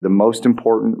the most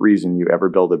important reason you ever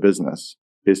build a business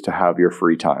is to have your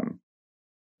free time.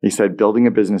 He said, building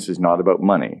a business is not about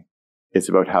money. It's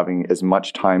about having as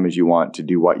much time as you want to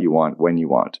do what you want when you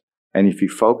want. And if you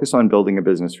focus on building a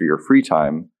business for your free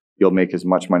time, you'll make as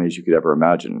much money as you could ever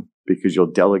imagine because you'll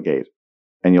delegate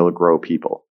and you'll grow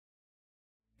people.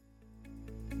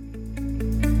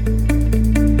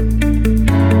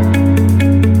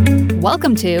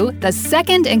 Welcome to the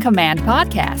Second in Command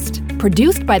podcast,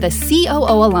 produced by the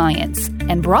COO Alliance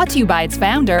and brought to you by its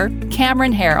founder,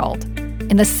 Cameron Harold.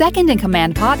 In the Second in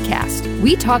Command podcast,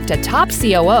 we talk to top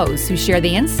COOs who share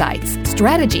the insights,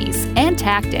 strategies, and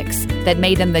tactics that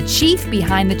made them the chief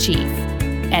behind the chief.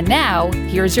 And now,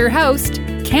 here's your host,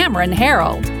 Cameron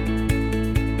Harold.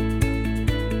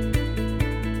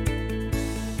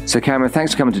 So Cameron,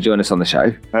 thanks for coming to join us on the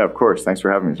show. Of course. Thanks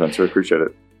for having me, Spencer. I appreciate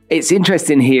it. It's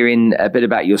interesting hearing a bit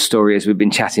about your story as we've been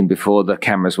chatting before the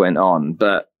cameras went on,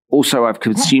 but also I've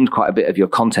consumed quite a bit of your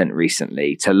content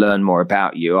recently to learn more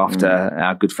about you after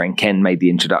our good friend Ken made the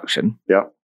introduction. Yeah.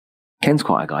 Ken's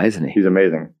quite a guy, isn't he? He's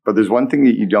amazing. But there's one thing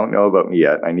that you don't know about me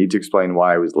yet. I need to explain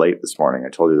why I was late this morning. I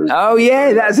told you there's... Oh,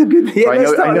 yeah, that's a good... Yeah,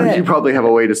 so I know you probably have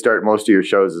a way to start most of your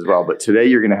shows as well, but today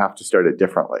you're going to have to start it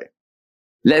differently.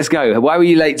 Let's go. Why were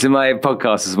you late to my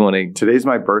podcast this morning? Today's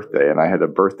my birthday, and I had a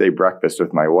birthday breakfast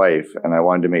with my wife, and I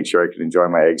wanted to make sure I could enjoy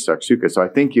my egg shakshuka. So I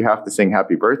think you have to sing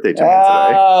happy birthday to me today.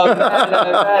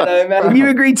 Oh, man. And you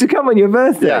agreed to come on your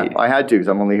birthday? Yeah, I had to because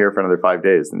I'm only here for another 5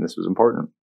 days, and this was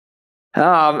important.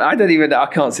 I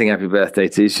can't sing happy birthday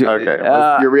to you.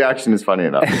 Okay, your reaction is funny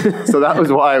enough. So that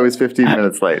was why I was 15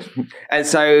 minutes late. And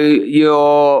so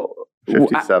you're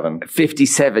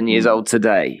 57 years old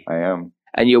today. I am.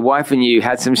 And your wife and you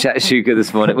had some shakshuka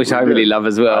this morning, which I really love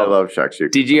as well. I love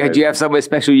shakshuka. Did you have somewhere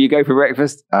special you go for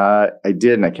breakfast? I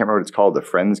did, and I can't remember what it's called, the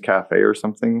Friends Cafe or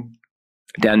something.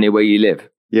 Down near where you live?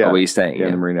 Yeah. Or where you're staying? Yeah,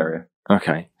 in the marine area.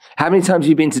 Okay. How many times have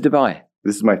you been to Dubai?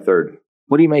 This is my third.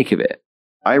 What do you make of it?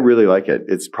 I really like it.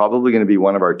 It's probably going to be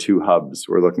one of our two hubs.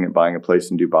 We're looking at buying a place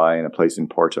in Dubai and a place in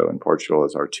Porto in Portugal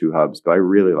as our two hubs. But I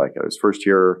really like it. I was first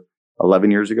here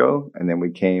 11 years ago, and then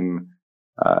we came...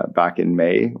 back in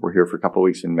May. We're here for a couple of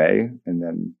weeks in May, and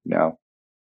then now.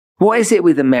 What is it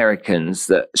with Americans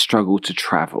that struggle to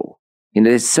travel? You know,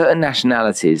 there's certain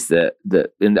nationalities that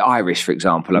in the Irish, for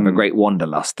example, have a great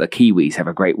wanderlust. The Kiwis have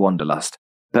a great wanderlust.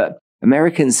 But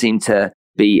Americans seem to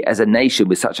be, as a nation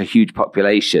with such a huge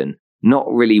population, not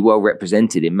really well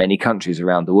represented in many countries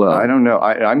around the world. I don't know.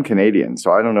 I'm Canadian,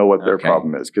 so I don't know what their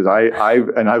problem is because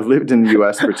I've lived in the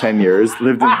U.S. for 10 years,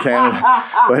 lived in Canada,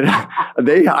 but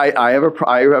I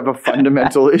have a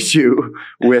fundamental issue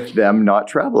with them not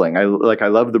traveling. I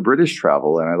love the British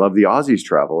travel and I love the Aussies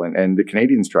travel and the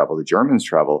Canadians travel, the Germans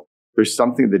travel. There's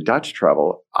something, the Dutch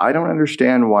travel. I don't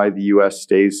understand why the U.S.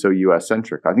 stays so U.S.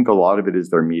 centric. I think a lot of it is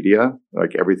their media,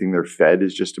 like everything they're fed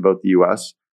is just about the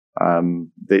U.S.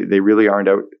 They really aren't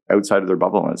outside of their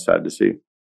bubble, and it's sad to see.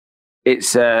 It's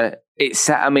sad.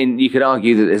 I mean, you could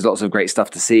argue that there's lots of great stuff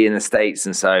to see in the States,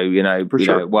 and so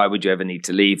sure. Why would you ever need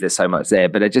to leave? There's so much there.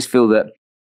 But I just feel that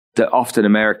often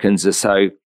Americans are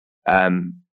so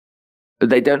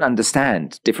they don't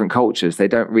understand different cultures. They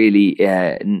don't really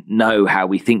know how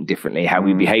we think differently, how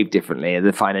we behave differently, and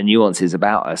the finer nuances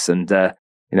about us. And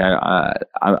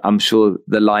I'm sure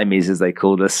the Limeys, as they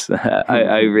called us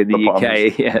over in the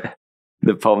UK,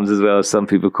 the Poms as well, as some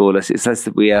people call us. It's just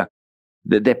that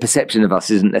that their perception of us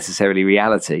isn't necessarily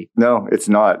reality. No, it's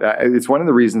not. It's one of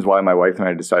the reasons why my wife and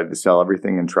I decided to sell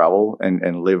everything and travel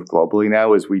and live globally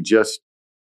now is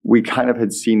we kind of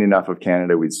had seen enough of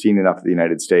Canada. We'd seen enough of the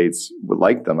United States. We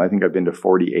liked them. I think I've been to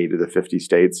 48 of the 50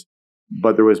 states.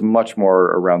 But there was much more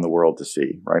around the world to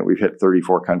see, right? We've hit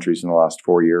 34 countries in the last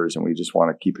 4 years, and we just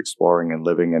want to keep exploring and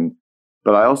living.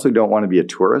 But I also don't want to be a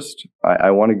tourist.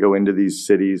 I want to go into these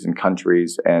cities and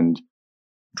countries and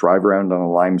drive around on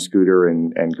a Lime scooter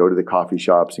and go to the coffee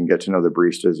shops and get to know the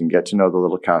baristas and get to know the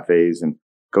little cafes and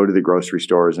go to the grocery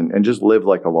stores and just live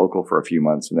like a local for a few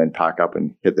months and then pack up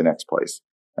and hit the next place.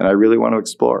 And I really want to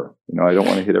explore. I don't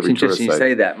want to hit every tourist site. It's interesting you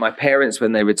say that. My parents,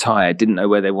 when they retired, didn't know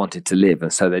where they wanted to live.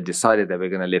 And so they decided they were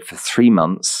going to live for 3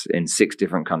 months in 6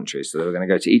 different countries. So they were going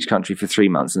to go to each country for 3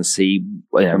 months and see,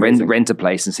 rent a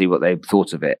place and see what they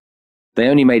thought of it. They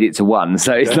only made it to one.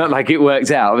 So it's not like it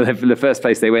worked out. The first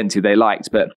place they went to, they liked.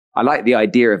 But I like the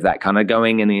idea of that kind of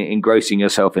going and engrossing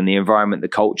yourself in the environment, the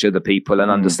culture, the people, and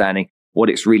understanding what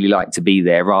it's really like to be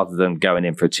there rather than going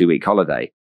in for a 2-week holiday.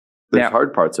 There's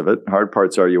hard parts of it. Hard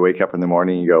parts are you wake up in the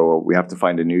morning and you go, well, we have to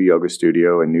find a new yoga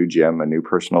studio, a new gym, a new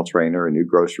personal trainer, a new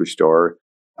grocery store,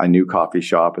 a new coffee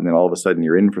shop. And then all of a sudden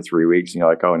you're in for 3 weeks and you're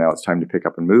like, oh, now it's time to pick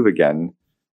up and move again.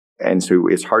 And so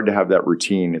it's hard to have that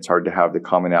routine. It's hard to have the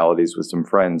commonalities with some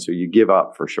friends. So you give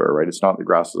up for sure, right? It's not the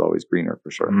grass is always greener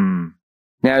for sure.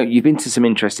 Now, you've been to some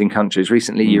interesting countries.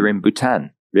 Recently, you're in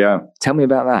Bhutan. Yeah. Tell me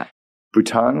about that.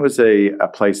 Bhutan was a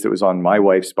place that was on my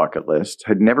wife's bucket list,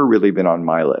 had never really been on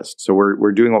my list. So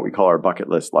we're doing what we call our bucket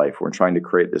list life. We're trying to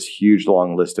create this huge,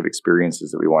 long list of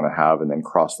experiences that we want to have and then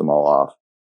cross them all off.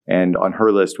 And on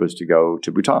her list was to go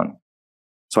to Bhutan.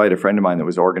 So I had a friend of mine that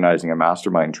was organizing a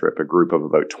mastermind trip, a group of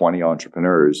about 20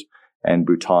 entrepreneurs, and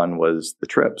Bhutan was the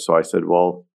trip. So I said,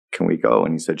 well, can we go?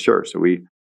 And he said, sure. So we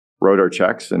wrote our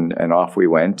checks and off we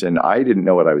went. And I didn't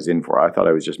know what I was in for. I thought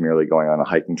I was just merely going on a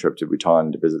hiking trip to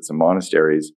Bhutan to visit some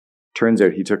monasteries. Turns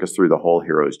out he took us through the whole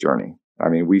hero's journey. I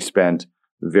mean, we spent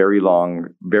very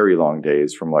long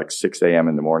days from like 6 a.m.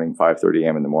 in the morning, 5:30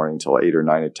 a.m. in the morning till 8 or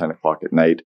 9 or 10 o'clock at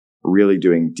night, really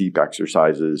doing deep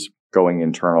exercises, going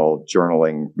internal,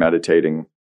 journaling, meditating.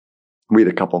 We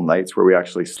had a couple nights where we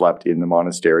actually slept in the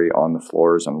monastery on the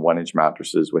floors on 1-inch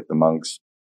mattresses with the monks.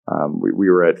 We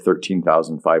were at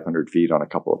 13,500 feet on a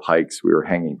couple of hikes. We were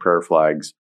hanging prayer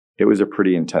flags. It was a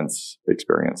pretty intense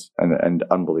experience and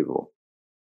unbelievable.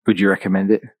 Would you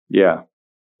recommend it? Yeah.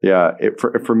 Yeah.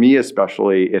 For me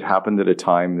especially, it happened at a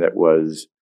time that was,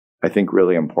 I think,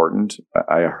 really important.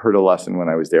 I heard a lesson when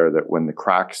I was there that when the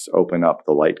cracks open up,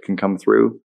 the light can come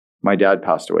through. My dad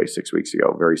passed away 6 weeks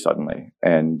ago, very suddenly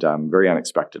and very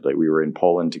unexpectedly. We were in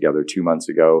Poland together 2 months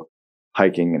ago,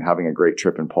 hiking and having a great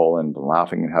trip in Poland and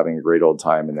laughing and having a great old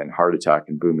time. And then heart attack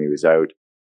and boom, he was out.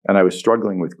 And I was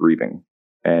struggling with grieving.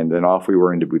 And then off we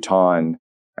were into Bhutan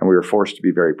and we were forced to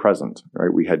be very present,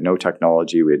 right? We had no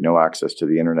technology. We had no access to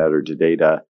the internet or to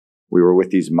data. We were with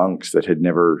these monks that had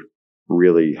never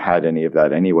really had any of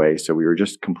that anyway. So we were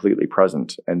just completely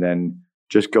present. And then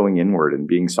just going inward and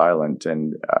being silent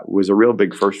and was a real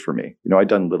big first for me. I'd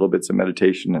done little bits of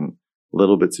meditation and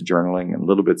little bits of journaling and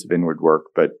little bits of inward work,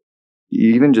 but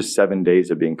even just 7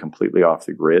 days of being completely off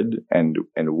the grid and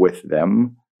with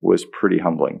them was pretty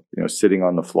humbling. Sitting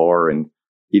on the floor and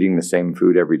eating the same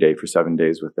food every day for 7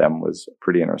 days with them was a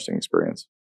pretty interesting experience.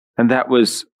 And that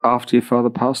was after your father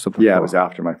passed or before? Yeah, it was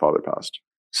after my father passed.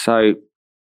 So,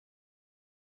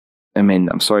 I mean,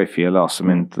 I'm sorry for your loss. I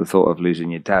mean, the thought of losing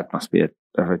your dad must be a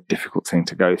very difficult thing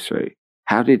to go through.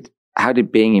 How did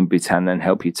being in Bhutan then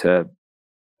help you to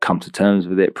come to terms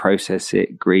with it, process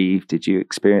it, grieve? Did you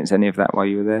experience any of that while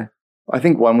you were there? I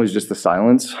think one was just the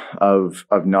silence of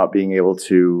not being able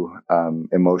to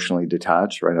emotionally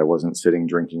detach, right? I wasn't sitting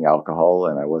drinking alcohol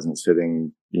and I wasn't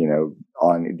sitting,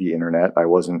 on the internet. I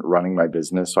wasn't running my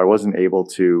business. So I wasn't able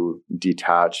to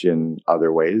detach in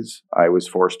other ways. I was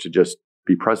forced to just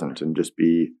be present and just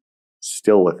be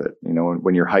still with it.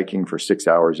 When you're hiking for 6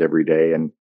 hours every day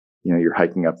and, you're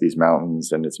hiking up these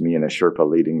mountains and it's me and a Sherpa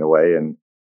leading the way and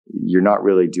you're not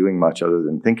really doing much other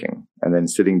than thinking. And then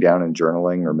sitting down and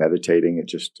journaling or meditating, it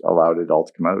just allowed it all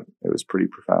to come out. It was pretty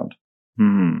profound.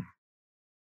 And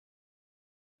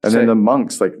then the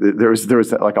monks, like there was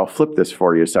like, I'll flip this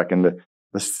for you a second.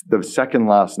 The second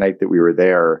last night that we were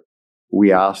there,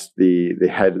 we asked the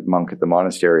head monk at the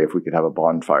monastery if we could have a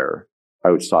bonfire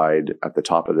outside at the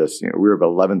top of this. We were about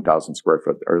 11,000 square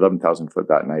foot or 11,000 foot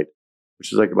that night,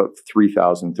 which is like about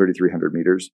 3,300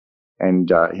 meters. And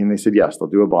they said, yes, they'll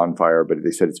do a bonfire, but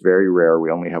they said it's very rare. We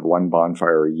only have one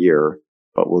bonfire a year,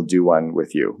 but we'll do one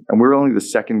with you. And we're only the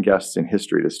second guests in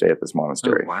history to stay at this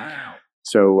monastery. Oh, wow.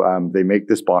 So they make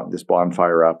this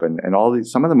bonfire up and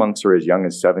some of the monks are as young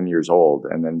as 7 years old.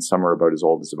 And then some are about as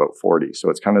old as about 40. So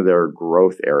it's kind of their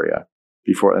growth area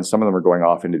and some of them are going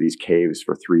off into these caves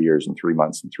for 3 years and 3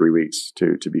 months and 3 weeks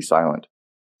to be silent.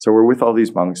 So we're with all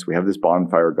these monks. We have this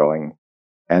bonfire going.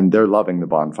 And they're loving the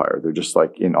bonfire. They're just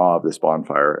like in awe of this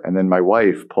bonfire. And then my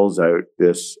wife pulls out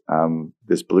this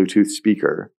Bluetooth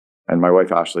speaker. And my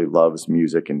wife Ashley loves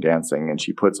music and dancing. And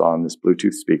she puts on this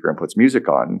Bluetooth speaker and puts music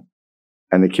on.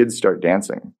 And the kids start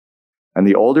dancing. And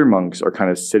the older monks are kind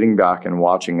of sitting back and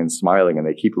watching and smiling. And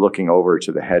they keep looking over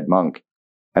to the head monk.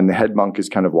 And the head monk is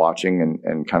kind of watching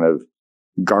and kind of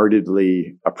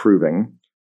guardedly approving.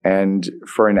 And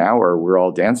for an hour, we're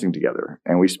all dancing together.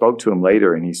 And we spoke to him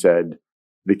later and he said,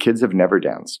 the kids have never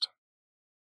danced.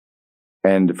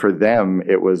 And for them,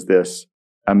 it was this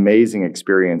amazing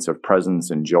experience of presence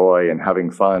and joy and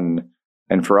having fun.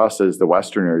 And for us as the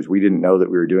Westerners, we didn't know that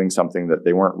we were doing something that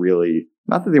they weren't really,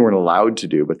 not that they weren't allowed to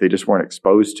do, but they just weren't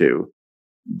exposed to.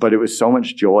 But it was so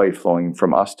much joy flowing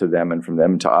from us to them and from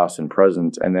them to us and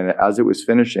present. And then as it was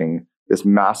finishing, this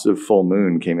massive full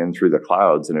moon came in through the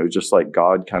clouds. And it was just like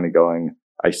God kind of going,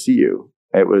 I see you.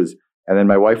 And then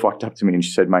my wife walked up to me and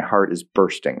she said, my heart is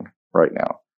bursting right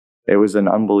now. It was an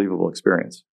unbelievable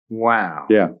experience. Wow.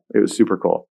 Yeah, it was super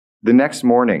cool. The next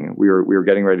morning, we were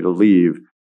getting ready to leave,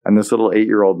 and this little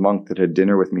 8-year-old monk that had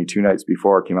dinner with me 2 nights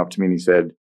before came up to me and he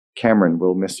said, "Cameron,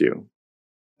 we'll miss you."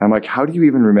 I'm like, "How do you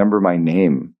even remember my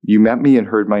name? You met me and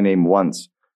heard my name once."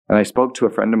 And I spoke to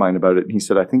a friend of mine about it, and he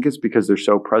said, "I think it's because they're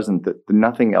so present that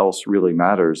nothing else really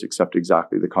matters except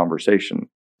exactly the conversation."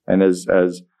 And as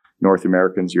North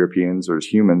Americans, Europeans, or as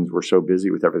humans, we're so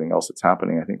busy with everything else that's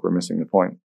happening, I think we're missing the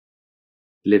point.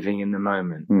 Living in the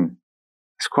moment.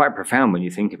 It's quite profound when you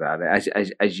think about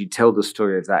it. As you tell the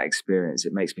story of that experience,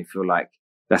 it makes me feel like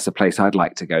that's a place I'd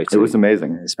like to go to. It was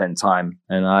amazing. And spend time.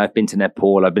 And I've been to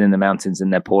Nepal. I've been in the mountains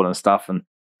in Nepal and stuff, and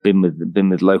been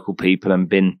with local people and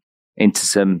been into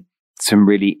some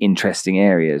really interesting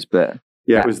areas. But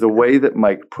yeah, it was the way that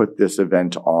Mike put this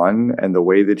event on and the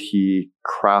way that he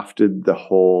crafted the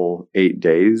whole 8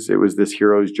 days. It was this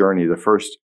hero's journey. The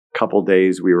first couple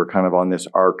days, we were kind of on this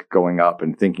arc going up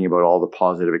and thinking about all the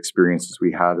positive experiences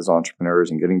we had as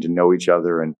entrepreneurs and getting to know each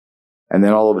other. And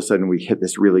then all of a sudden we hit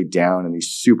this really down and these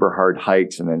super hard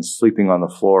hikes and then sleeping on the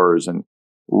floors and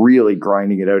really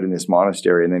grinding it out in this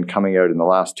monastery. And then coming out in the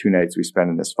last 2 nights we spent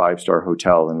in this 5-star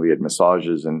hotel, and we had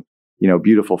massages and,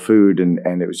 beautiful food.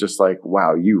 And it was just like,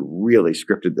 wow, you really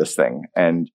scripted this thing.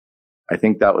 And I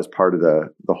think that was part of the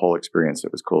whole experience.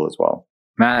 It was cool as well.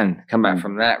 Man, come back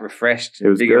from that refreshed, it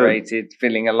was invigorated, good.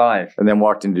 Feeling alive. And then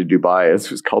walked into Dubai. It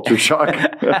was culture shock.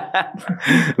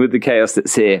 With the chaos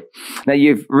that's here. Now,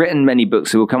 you've written many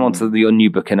books, so we'll come on to your new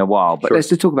book in a while. But let's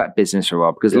just talk about business for a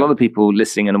while, because a lot of people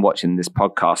listening and watching this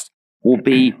podcast will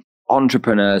be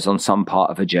entrepreneurs on some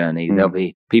part of a journey. There'll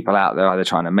be people out there either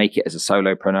trying to make it as a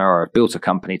solopreneur or have built a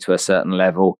company to a certain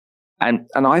level. And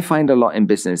I find a lot in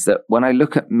business that when I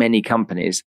look at many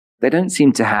companies, they don't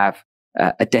seem to have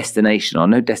a destination, or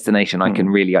no destination I can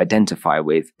really identify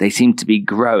with. They seem to be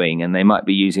growing, and they might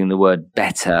be using the word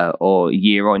better or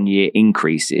year-on-year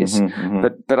increases.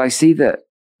 But I see that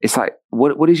it's like,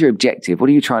 what is your objective? What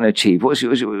are you trying to achieve? What's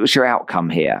your outcome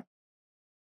here?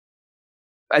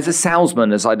 As a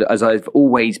salesman, as I've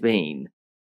always been,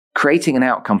 creating an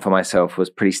outcome for myself was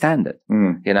pretty standard.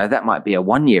 That might be a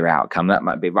 1-year outcome. That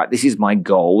might be, right, this is my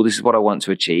goal. This is what I want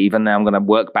to achieve. And now I'm going to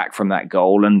work back from that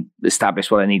goal and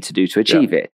establish what I need to do to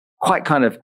achieve it. Quite kind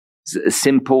of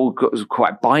simple,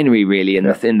 quite binary really in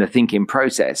the thinking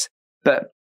process.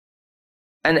 But,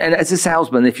 and as a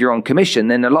salesman, if you're on commission,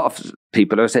 then a lot of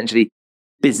people are essentially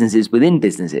businesses within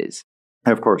businesses.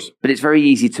 Of course. But it's very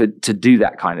easy to do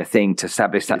that kind of thing, to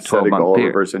establish that 12-month period.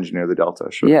 Reverse engineer the delta,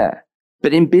 sure. Yeah.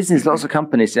 But in business, lots of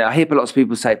companies, I hear lots of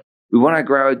people say, we want to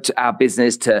grow our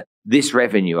business to this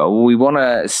revenue, or we want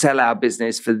to sell our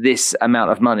business for this amount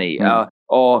of money,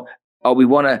 or we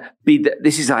want to be,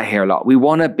 I hear a lot, we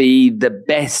want to be the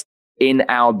best in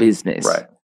our business. Right.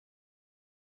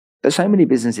 But so many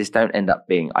businesses don't end up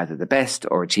being either the best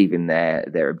or achieving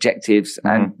their objectives.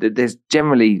 And there's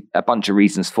generally a bunch of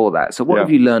reasons for that. So what have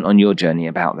you learned on your journey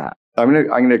about that?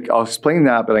 I'll explain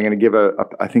that, but I'm going to give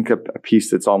I think a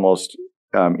piece that's almost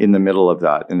in the middle of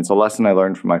that. And it's a lesson I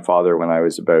learned from my father when I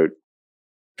was about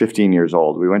 15 years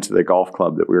old. We went to the golf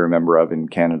club that we were a member of in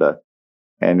Canada.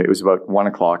 And it was about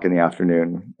 1:00 in the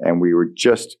afternoon. And we were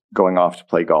just going off to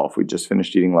play golf. We just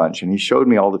finished eating lunch. And he showed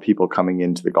me all the people coming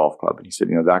into the golf club. And he said,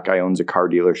 that guy owns a car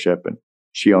dealership, and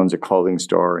she owns a clothing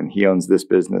store, and he owns this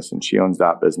business, and she owns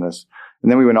that business.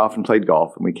 And then we went off and played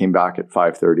golf, and we came back at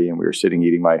 5:30, and we were sitting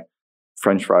eating my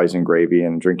French fries and gravy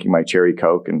and drinking my cherry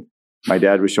Coke. And my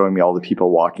dad was showing me all the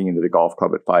people walking into the golf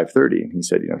club at 5:30. And he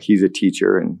said, he's a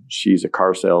teacher, and she's a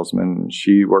car salesman, and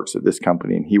she works at this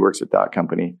company, and he works at that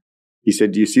company. He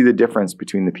said, do you see the difference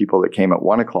between the people that came at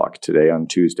 1:00 today on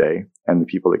Tuesday and the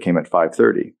people that came at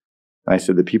 5:30? And I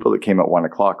said, the people that came at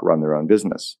 1:00 run their own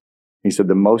business. He said,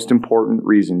 the most important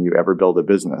reason you ever build a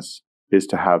business is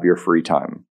to have your free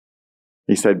time.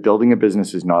 He said, building a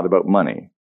business is not about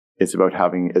money. It's about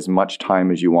having as much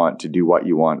time as you want to do what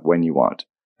you want when you want.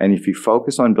 And if you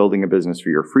focus on building a business for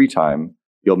your free time,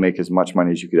 you'll make as much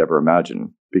money as you could ever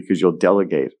imagine, because you'll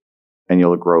delegate and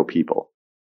you'll grow people.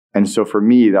 And so for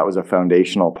me, that was a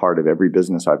foundational part of every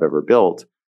business I've ever built.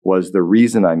 Was the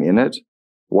reason I'm in it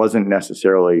wasn't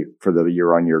necessarily for the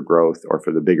year-on-year growth or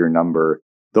for the bigger number.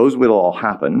 Those will all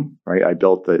happen, right? I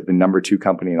built the number 2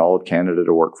 company in all of Canada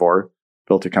to work for,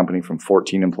 built a company from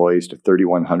 14 employees to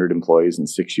 3,100 employees in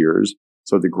 6 years.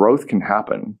 So the growth can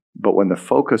happen. But when the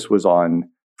focus was on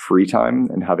free time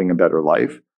and having a better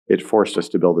life, it forced us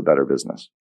to build a better business.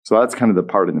 So that's kind of the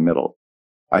part in the middle.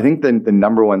 I think the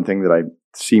number one thing that I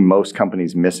see most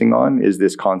companies missing on is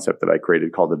this concept that I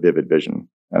created called the vivid vision.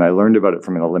 And I learned about it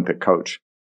from an Olympic coach.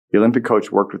 The Olympic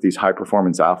coach worked with these high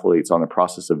performance athletes on the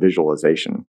process of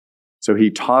visualization. So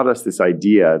he taught us this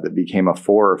idea that became a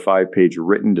 4 or 5 page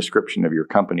written description of your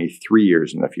company 3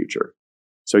 years in the future.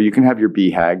 So you can have your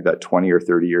BHAG, that 20 or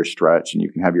 30 year stretch, and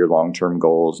you can have your long-term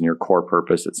goals and your core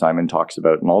purpose that Simon talks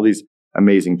about and all these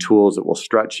amazing tools that will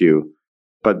stretch you.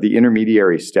 But the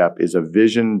intermediary step is a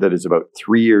vision that is about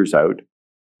 3 years out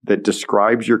that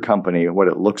describes your company, what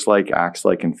it looks like, acts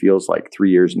like, and feels like 3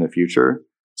 years in the future,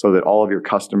 so that all of your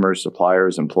customers,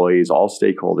 suppliers, employees, all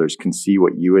stakeholders can see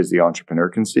what you as the entrepreneur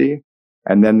can see.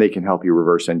 And then they can help you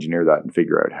reverse engineer that and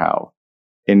figure out how.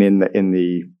 And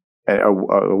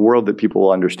a world that people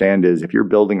will understand is if you're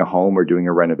building a home or doing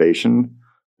a renovation,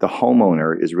 the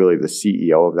homeowner is really the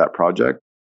CEO of that project.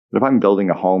 But if I'm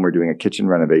building a home or doing a kitchen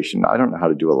renovation, I don't know how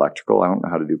to do electrical. I don't know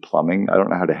how to do plumbing. I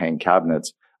don't know how to hang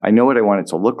cabinets. I know what I want it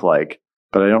to look like,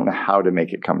 but I don't know how to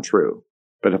make it come true.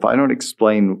 But if I don't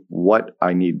explain what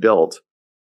I need built,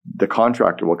 the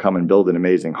contractor will come and build an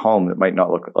amazing home that might not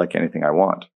look like anything I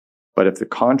want. But if the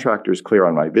contractor is clear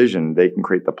on my vision, they can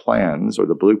create the plans or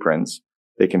the blueprints.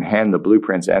 They can hand the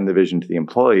blueprints and the vision to the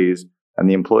employees, and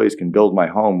the employees can build my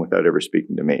home without ever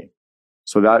speaking to me.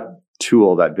 So that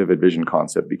tool, that vivid vision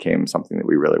concept, became something that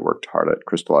we really worked hard at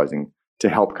crystallizing to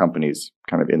help companies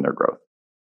kind of in their growth.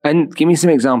 And give me some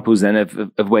examples then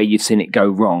of where you've seen it go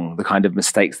wrong, the kind of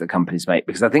mistakes that companies make.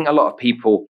 Because I think a lot of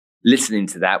people listening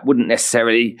to that wouldn't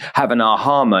necessarily have an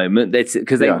aha moment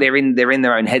because they're in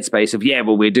their own headspace of,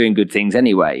 we're doing good things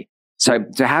anyway. So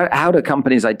how do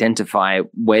companies identify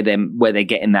where they're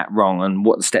getting that wrong and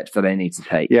what steps do they need to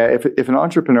take? Yeah, if an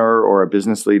entrepreneur or a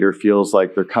business leader feels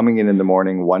like they're coming in the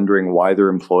morning wondering why their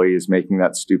employee is making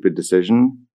that stupid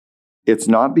decision, it's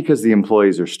not because the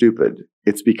employees are stupid.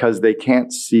 It's because they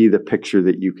can't see the picture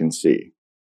that you can see.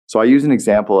 So I use an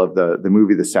example of the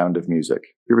movie The Sound of Music.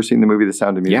 You ever seen the movie The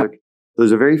Sound of Music? Yep.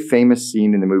 There's a very famous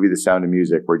scene in the movie The Sound of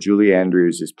Music where Julie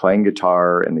Andrews is playing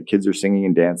guitar and the kids are singing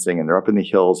and dancing and they're up in the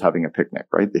hills having a picnic,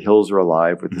 right? The hills are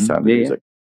alive with the sound of music.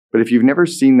 But if you've never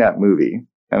seen that movie,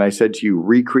 and I said to you,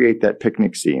 recreate that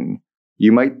picnic scene,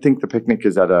 you might think the picnic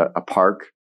is at a park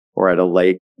or at a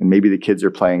lake, and maybe the kids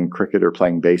are playing cricket or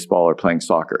playing baseball or playing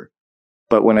soccer.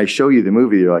 But when I show you the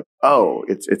movie, you're like, oh,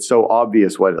 it's so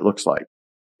obvious what it looks like.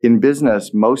 In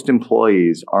business, most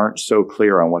employees aren't so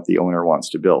clear on what the owner wants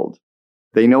to build.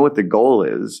 They know what the goal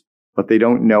is, but they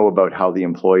don't know about how the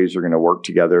employees are going to work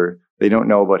together. They don't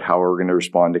know about how we're going to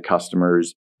respond to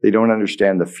customers. They don't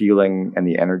understand the feeling and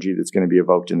the energy that's going to be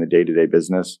evoked in the day-to-day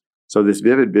business. So this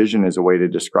vivid vision is a way to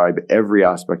describe every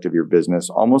aspect of your business,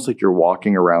 almost like you're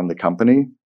walking around the company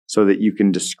so that you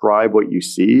can describe what you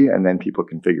see and then people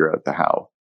can figure out the how.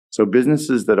 So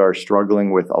businesses that are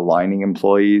struggling with aligning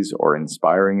employees or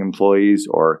inspiring employees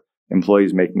or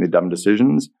employees making the dumb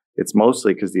decisions, it's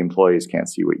mostly because the employees can't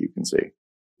see what you can see.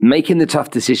 Making the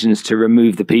tough decisions to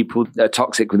remove the people that are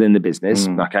toxic within the business.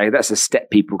 Okay, that's a step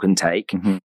people can take.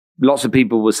 Lots of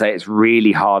people will say it's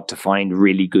really hard to find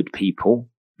really good people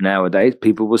nowadays.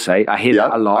 People will say, I hear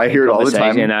that a lot. I hear it all the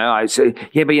time. I say,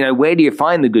 but where do you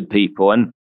find the good people?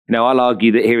 And I'll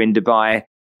argue that here in Dubai,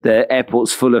 the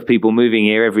airport's full of people moving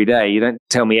here every day. You don't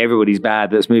tell me everybody's bad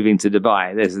that's moving to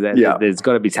Dubai. There's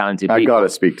got to be talented people. I got to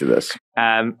speak to this.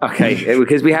 Okay,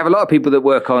 because we have a lot of people that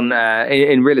work on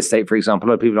in real estate, for example, a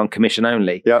lot of people on commission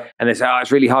only. Yep. And they say,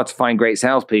 it's really hard to find great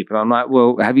salespeople. I'm like,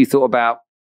 well, have you thought about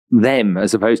them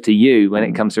as opposed to you when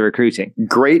it comes to recruiting?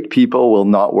 Great people will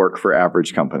not work for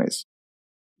average companies.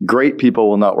 Great people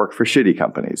will not work for shitty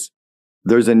companies.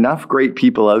 There's enough great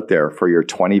people out there for your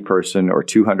 20-person or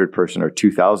 200-person or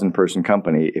 2,000-person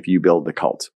company if you build the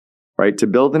cult, right? To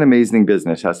build an amazing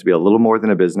business has to be a little more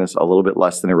than a business, a little bit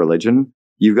less than a religion.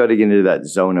 You've got to get into that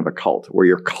zone of a cult where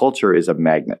your culture is a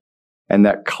magnet. And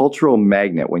that cultural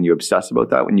magnet, when you obsess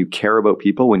about that, when you care about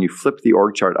people, when you flip the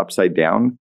org chart upside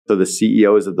down, so the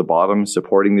CEO is at the bottom,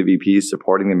 supporting the VPs,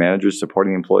 supporting the managers,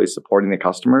 supporting the employees, supporting the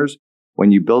customers.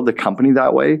 When you build the company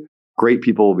that way, great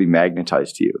people will be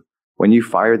magnetized to you. When you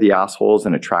fire the assholes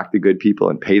and attract the good people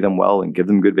and pay them well and give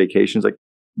them good vacations, like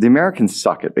the Americans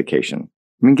suck at vacation.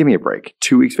 I mean, give me a break.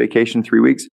 2 weeks vacation, 3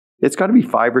 weeks. It's got to be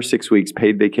 5 or 6 weeks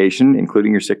paid vacation,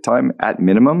 including your sick time at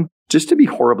minimum, just to be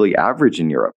horribly average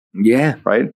in Europe. Yeah.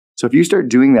 Right? So if you start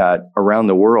doing that around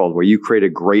the world where you create a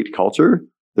great culture,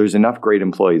 there's enough great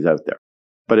employees out there.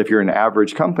 But if you're an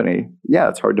average company,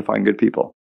 it's hard to find good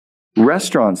people.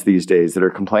 Restaurants these days that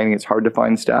are complaining it's hard to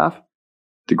find staff,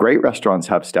 the great restaurants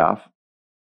have staff.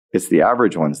 It's the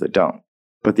average ones that don't.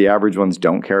 But the average ones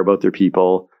don't care about their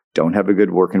people, don't have a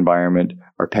good work environment,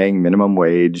 are paying minimum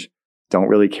wage, don't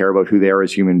really care about who they are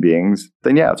as human beings.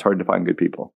 Then it's hard to find good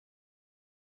people.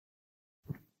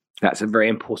 That's a very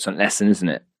important lesson, isn't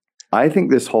it? I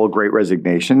think this whole great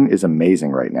resignation is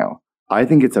amazing right now. I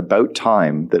think it's about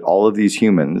time that all of these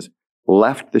humans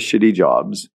left the shitty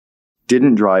jobs,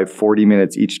 didn't drive 40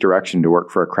 minutes each direction to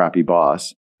work for a crappy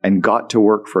boss, and got to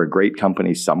work for a great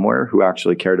company somewhere who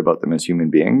actually cared about them as human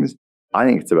beings. I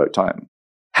think it's about time.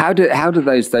 How do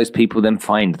those people then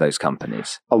find those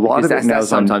companies? A lot of it now is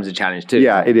sometimes a challenge too.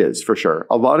 Yeah, it is for sure.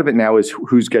 A lot of it now is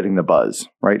who's getting the buzz,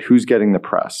 right? Who's getting the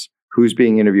press? Who's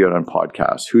being interviewed on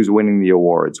podcasts? Who's winning the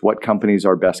awards? What companies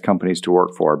are best companies to work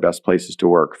for? Best places to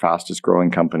work? Fastest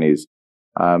growing companies?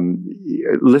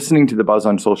 Listening to the buzz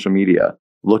on social media,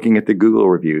 looking at the Google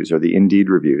reviews or the Indeed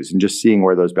reviews, and just seeing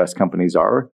where those best companies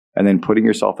are, and then putting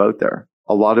yourself out there.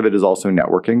 A lot of it is also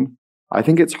networking. I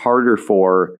think it's harder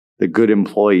for the good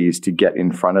employees to get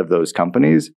in front of those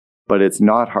companies, but it's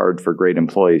not hard for great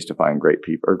employees to find great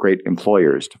people, or great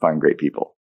employers to find great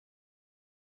people.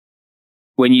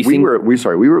 When you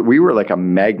we were like a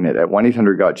magnet at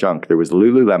 1-800-GOT-JUNK. There was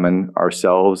Lululemon,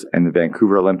 ourselves, and the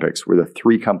Vancouver Olympics were the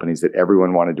three companies that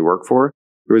everyone wanted to work for.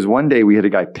 There was one day we had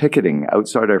a guy picketing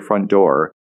outside our front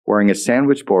door wearing a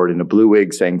sandwich board and a blue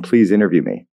wig saying, "Please interview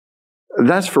me."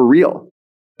 That's for real.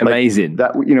 Amazing.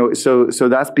 Like that, so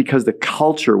that's because the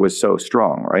culture was so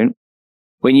strong, right?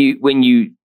 When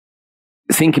you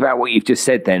think about what you've just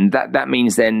said, then that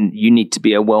means then you need to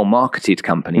be a well-marketed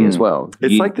company as well.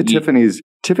 It's like the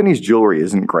Tiffany's jewelry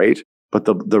isn't great, but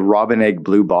the robin egg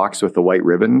blue box with the white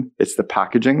ribbon, it's the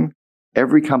packaging.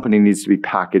 Every company needs to be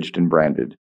packaged and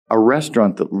branded. A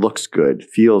restaurant that looks good,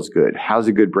 feels good, has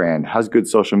a good brand, has good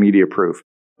social media proof.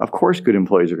 Of course, good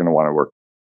employees are going to want to work.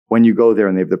 When you go there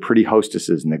and they have the pretty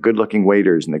hostesses and the good-looking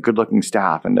waiters and the good-looking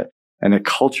staff and a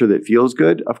culture that feels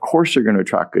good, of course you're going to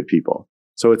attract good people.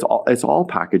 So it's all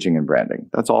packaging and branding.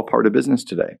 That's all part of business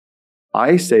today.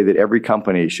 I say that every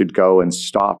company should go and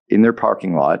stop in their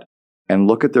parking lot and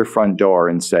look at their front door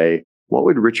and say, what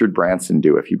would Richard Branson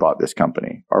do if he bought this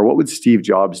company? Or what would Steve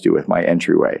Jobs do with my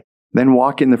entryway? Then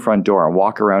walk in the front door and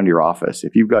walk around your office.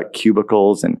 If you've got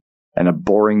cubicles and a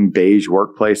boring beige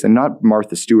workplace, and not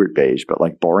Martha Stewart beige, but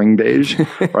like boring beige,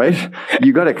 right?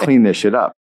 You got to clean this shit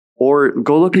up. Or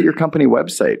go look at your company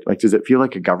website. Like, does it feel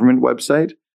like a government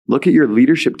website? Look at your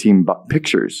leadership team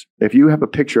pictures. If you have a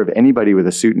picture of anybody with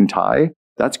a suit and tie,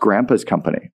 that's grandpa's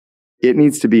company. It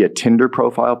needs to be a Tinder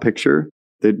profile picture.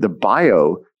 The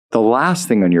bio, the last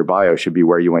thing on your bio should be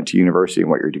where you went to university and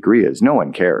what your degree is. No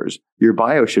one cares. Your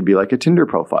bio should be like a Tinder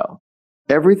profile.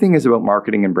 Everything is about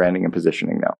marketing and branding and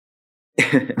positioning now.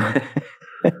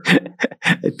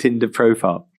 A Tinder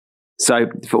profile. So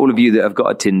for all of you that have got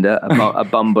a Tinder, a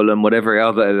Bumble and whatever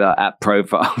other app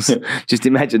profiles, just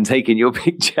imagine taking your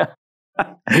picture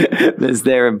that's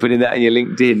there and putting that on your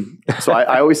LinkedIn. So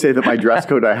I always say that my dress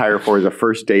code I hire for is a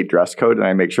first date dress code, and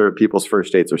I make sure that people's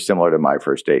first dates are similar to my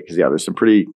first date. Because there's some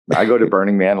I go to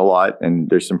Burning Man a lot, and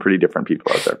there's some pretty different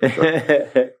people out there for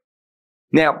sure.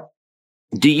 Now,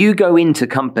 do you go into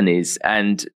companies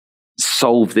and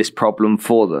solve this problem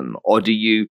for them, or do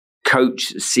you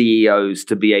coach CEOs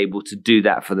to be able to do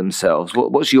that for themselves?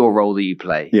 What's your role that you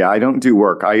play? Yeah, I don't do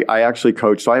work. I actually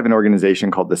coach. So I have an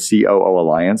organization called the COO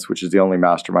Alliance, which is the only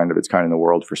mastermind of its kind in the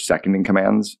world for second in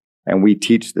commands. And we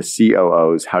teach the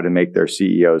COOs how to make their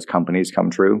CEOs' companies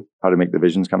come true, how to make the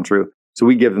visions come true. So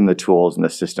we give them the tools and the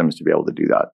systems to be able to do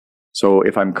that. So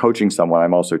if I'm coaching someone,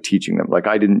 I'm also teaching them. Like,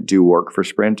 I didn't do work for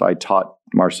Sprint. I taught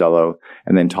Marcelo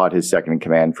and then taught his second in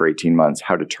command for 18 months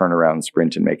how to turn around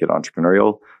Sprint and make it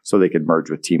entrepreneurial so they could merge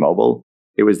with T-Mobile.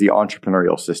 It was the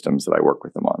entrepreneurial systems that I work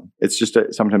with them on. It's just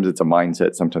sometimes it's a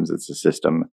mindset, sometimes it's a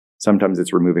system, sometimes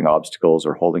it's removing obstacles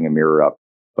or holding a mirror up,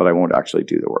 but I won't actually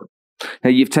do the work.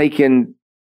 Now, you've taken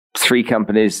 3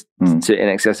 companies to in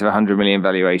excess of 100 million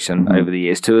valuation over the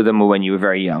years. 2 of them were when you were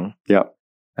very young. Yeah.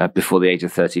 Before the age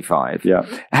of 35. Yeah.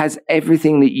 Has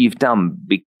everything that you've done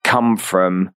come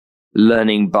from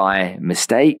learning by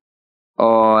mistake,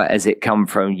 or has it come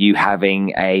from you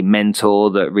having a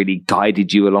mentor that really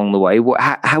guided you along the way?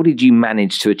 How did you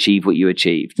manage to achieve what you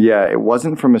achieved? Yeah, it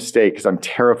wasn't from mistake, because I'm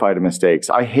terrified of mistakes.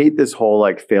 I hate this whole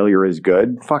like failure is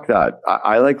good. Fuck that.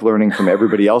 I like learning from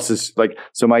everybody else's.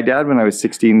 So my dad, when I was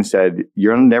 16, said,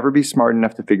 "You'll never be smart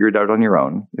enough to figure it out on your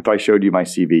own. If I showed you my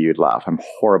CV, you'd laugh. I'm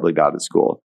horribly bad at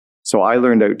school." So I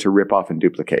learned out to rip off and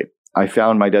duplicate. I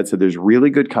found, my dad said, there's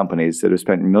really good companies that have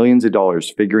spent millions of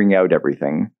dollars figuring out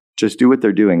everything. Just do what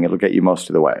they're doing. It'll get you most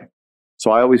of the way.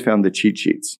 So I always found the cheat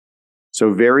sheets.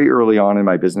 So very early on in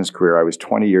my business career, I was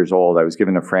 20 years old. I was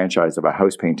given a franchise of a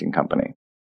house painting company.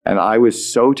 And I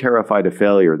was so terrified of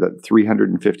failure that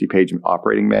 350-page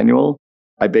operating manual,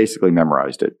 I basically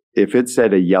memorized it. If it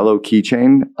said a yellow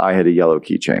keychain, I had a yellow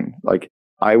keychain. Like,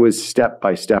 I was step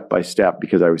by step by step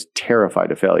because I was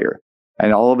terrified of failure.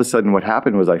 And all of a sudden what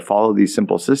happened was I followed these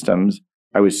simple systems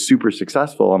I was super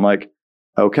successful. I'm like,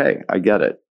 okay, I get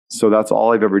it. So that's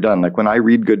all I've ever done. Like when I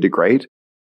read Good to Great,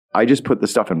 I just put the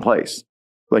stuff in place.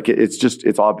 Like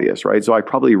it's obvious, right? So I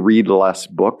probably read less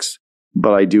books,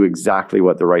 but I do exactly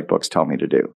what the right books tell me to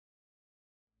do.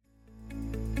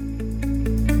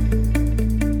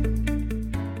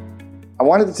 I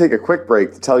wanted to take a quick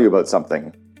break to tell you about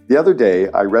something. The other day,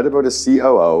 I read about a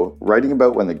COO writing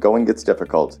about when the going gets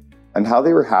difficult and how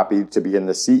they were happy to be in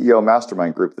the CEO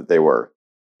mastermind group that they were.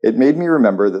 It made me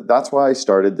remember that that's why I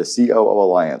started the COO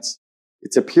Alliance.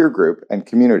 It's a peer group and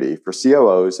community for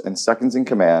COOs and seconds in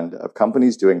command of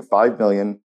companies doing $5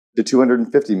 million to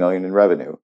 $250 million in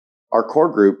revenue. Our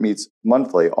core group meets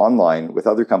monthly online with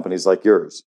other companies like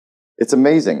yours. It's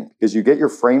amazing because you get your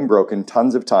frame broken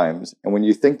tons of times, and when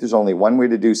you think there's only one way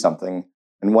to do something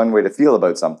and one way to feel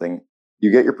about something,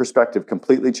 you get your perspective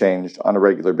completely changed on a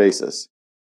regular basis.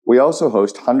 We also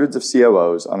host hundreds of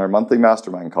COOs on our monthly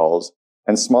mastermind calls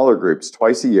and smaller groups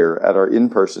twice a year at our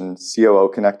in-person COO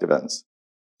Connect events.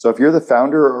 So if you're the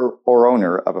founder or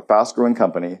owner of a fast-growing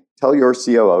company, tell your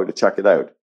COO to check it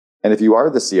out. And if you are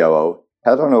the COO,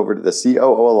 head on over to the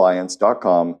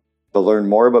COOalliance.com to learn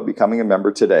more about becoming a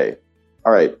member today.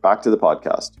 All right, back to the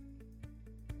podcast.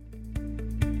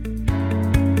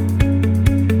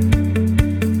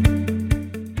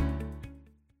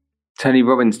 Tony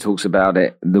Robbins talks about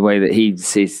it, the way that he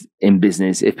sees in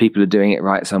business. If people are doing it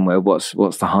right somewhere, what's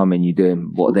the harm in you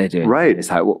doing what they're doing? Right. It's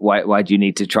like, why do you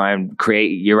need to try and create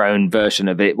your own version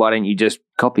of it? Why don't you just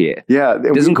copy it? Yeah.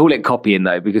 It doesn't call it copying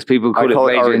though, because people call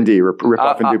it R&D, rip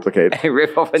off and duplicate.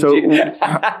 Rip off and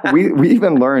duplicate. we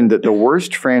even learned that the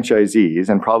worst franchisees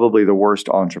and probably the worst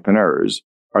entrepreneurs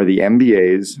are the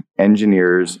MBAs,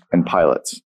 engineers, and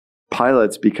pilots.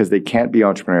 Pilots, because they can't be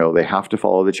entrepreneurial, they have to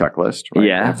follow the checklist, right?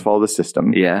 Yeah. They have to follow the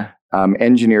system. Yeah.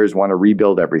 Engineers want to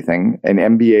rebuild everything, and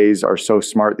MBAs are so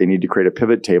smart they need to create a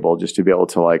pivot table just to be able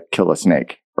to like kill a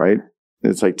snake, right?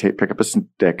 It's like pick up a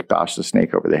stick, bash the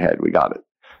snake over the head. We got it,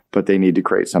 but they need to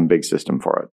create some big system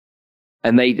for it.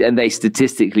 And they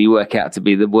statistically work out to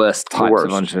be the worst types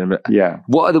of entrepreneurs. Yeah.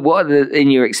 What are the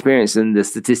in your experience and the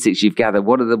statistics you've gathered,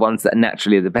 what are the ones that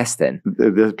naturally are the best then?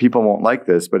 The people won't like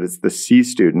this, but it's the C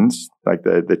students, like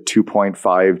the 2.5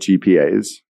 GPAs.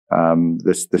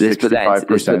 The 65%.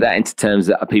 Let's put that into terms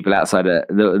that people outside of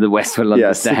the West will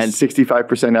understand.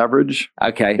 65% average.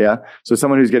 Okay. Yeah. So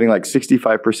someone who's getting like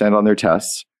 65% on their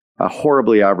tests,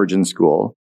 horribly average in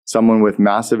school. Someone with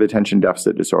massive attention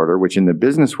deficit disorder, which in the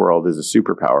business world is a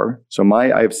superpower. So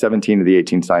I have 17 of the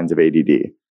 18 signs of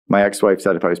ADD. My ex-wife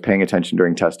said if I was paying attention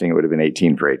during testing, it would have been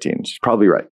 18 for 18. She's probably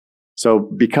right. So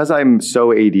because I'm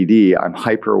so ADD, I'm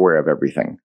hyper aware of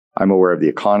everything. I'm aware of the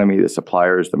economy, the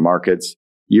suppliers, the markets.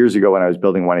 Years ago when I was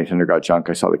building 1-800-GOT-JUNK,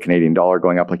 I saw the Canadian dollar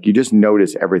going up. Like you just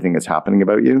notice everything that's happening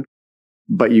about you,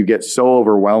 but you get so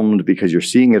overwhelmed because you're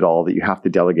seeing it all that you have to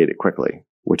delegate it quickly,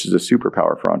 which is a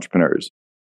superpower for entrepreneurs.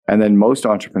 And then most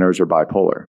entrepreneurs are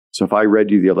bipolar. So if I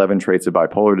read you the 11 traits of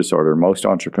bipolar disorder, most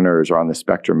entrepreneurs are on the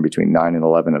spectrum between 9 and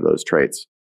 11 of those traits.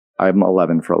 I'm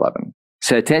 11 for 11.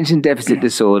 So attention deficit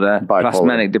disorder plus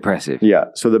manic depressive. Yeah.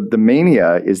 So the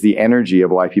mania is the energy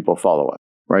of why people follow it,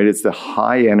 right? It's the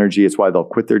high energy. It's why they'll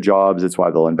quit their jobs. It's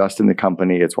why they'll invest in the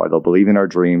company. It's why they'll believe in our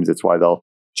dreams. It's why they'll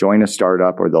join a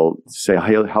startup or they'll say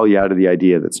hell yeah to the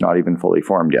idea that's not even fully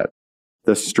formed yet.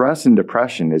 The stress and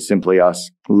depression is simply us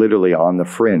literally on the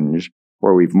fringe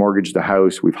where we've mortgaged the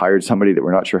house. We've hired somebody that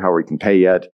we're not sure how we can pay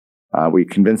yet. We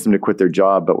convinced them to quit their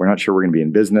job, but we're not sure we're going to be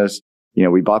in business. You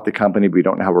know, we bought the company, but we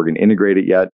don't know how we're going to integrate it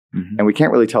yet. Mm-hmm. And we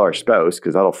can't really tell our spouse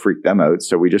because that'll freak them out.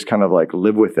 So we just kind of like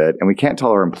live with it. And we can't tell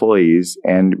our employees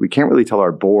and we can't really tell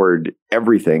our board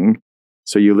everything.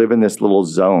 So you live in this little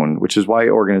zone, which is why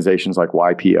organizations like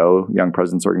YPO, Young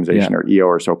Presidents Organization, or EO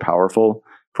are so powerful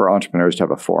for entrepreneurs to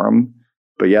have a forum.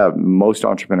 But yeah, most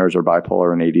entrepreneurs are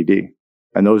bipolar and ADD.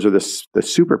 And those are the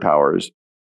superpowers.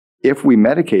 If we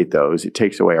medicate those, it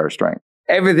takes away our strength.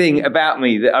 Everything about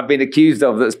me that I've been accused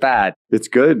of that's bad. It's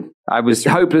good. I was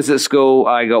hopeless at school.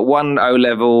 I got 1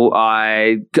 O-level.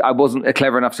 I wasn't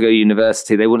clever enough to go to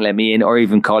university. They wouldn't let me in, or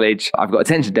even college. I've got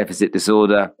attention deficit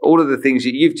disorder. All of the things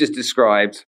that you've just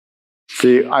described.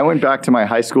 See, I went back to my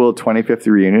high school 25th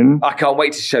reunion. I can't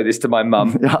wait to show this to my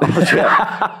mum.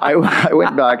 I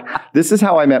went back. This is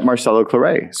how I met Marcelo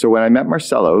Claret. So when I met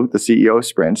Marcelo, the CEO of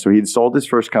Sprint, so he'd sold his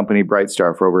first company,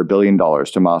 Brightstar, for over $1 billion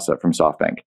to Masa from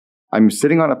SoftBank. I'm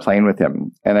sitting on a plane with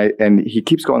him, and he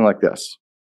keeps going like this.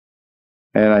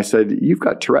 And I said, "You've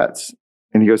got Tourette's."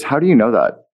 And he goes, "How do you know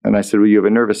that?" And I said, "Well, you have a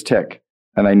nervous tic,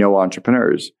 and I know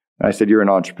entrepreneurs." And I said, "You're an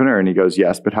entrepreneur." And he goes,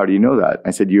 "Yes, but how do you know that?"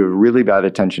 I said, "You have really bad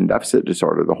attention deficit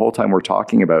disorder the whole time we're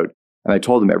talking about." And I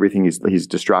told him everything he's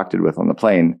distracted with on the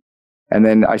plane. And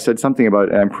then I said something about,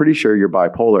 and I'm pretty sure you're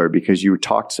bipolar because you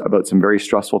talked about some very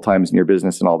stressful times in your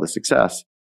business and all the success.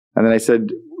 And then I said,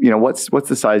 what's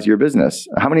the size of your business?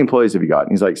 How many employees have you got?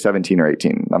 And he's like 17 or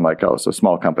 18. I'm like, oh, so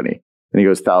small company. And he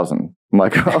goes, 1,000. I'm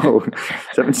like, oh,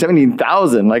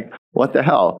 17,000. Like, what the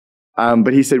hell?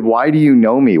 But he said, why do you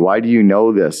know me? Why do you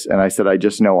know this? And I said, I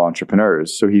just know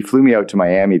entrepreneurs. So he flew me out to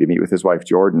Miami to meet with his wife,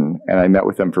 Jordan. And I met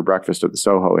with them for breakfast at the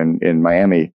Soho in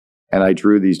Miami. And I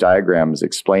drew these diagrams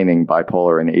explaining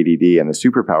bipolar and ADD and the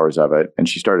superpowers of it. And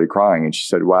she started crying and she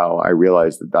said, wow, I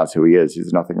realized that that's who he is.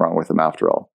 There's nothing wrong with him after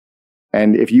all.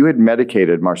 And if you had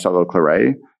medicated Marcelo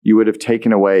Claret, you would have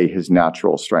taken away his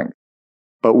natural strength.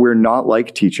 But we're not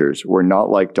like teachers. We're not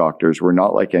like doctors. We're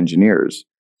not like engineers.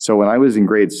 So when I was in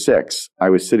grade 6, I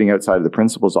was sitting outside of the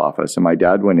principal's office and my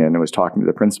dad went in and was talking to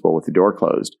the principal with the door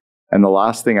closed. And the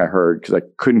last thing I heard, because I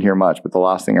couldn't hear much, but the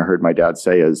last thing I heard my dad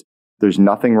say is, there's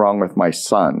nothing wrong with my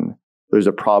son. There's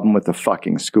a problem with the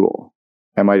fucking school.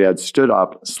 And my dad stood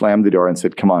up, slammed the door and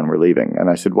said, come on, we're leaving. And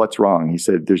I said, what's wrong? He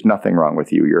said, there's nothing wrong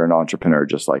with you. You're an entrepreneur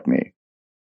just like me.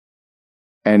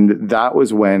 And that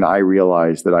was when I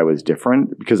realized that I was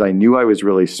different because I knew I was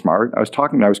really smart. I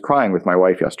was crying with my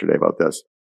wife yesterday about this.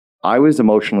 I was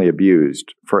emotionally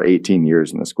abused for 18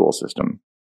 years in the school system.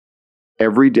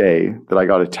 Every day that I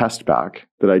got a test back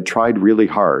that I tried really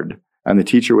hard, and the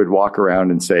teacher would walk around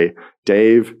and say,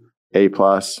 Dave, A+,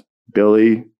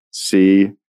 Billy, C,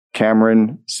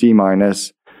 Cameron, C-.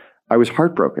 I was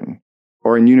heartbroken.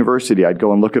 Or in university, I'd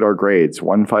go and look at our grades.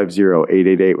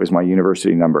 150888 was my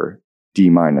university number,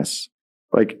 D-.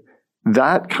 Like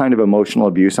that kind of emotional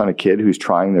abuse on a kid who's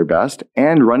trying their best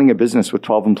and running a business with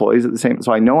 12 employees at the same time.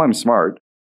 So I know I'm smart.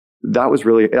 That was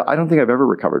really, I don't think I've ever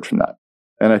recovered from that.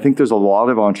 And I think there's a lot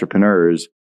of entrepreneurs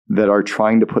that are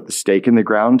trying to put the stake in the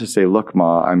ground to say, look,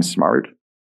 Ma, I'm smart,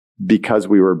 because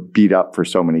we were beat up for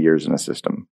so many years in a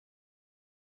system.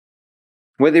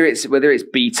 Whether it's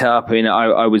beat up,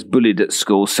 I was bullied at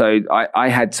school, so I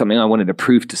had something I wanted to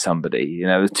prove to somebody.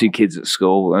 There was 2 kids at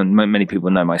school, and many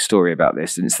people know my story about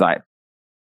this. And it's like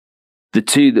the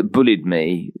 2 that bullied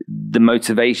me, the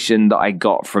motivation that I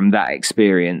got from that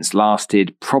experience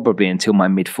lasted probably until my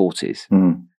mid-40s.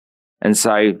 Mm. And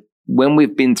so when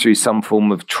we've been through some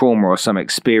form of trauma or some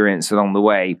experience along the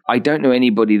way, I don't know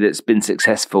anybody that's been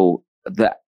successful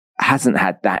that hasn't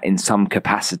had that in some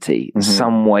capacity,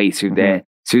 some way through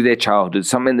their childhood,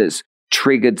 something that's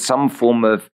triggered some form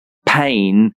of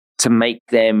pain to make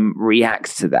them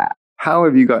react to that. How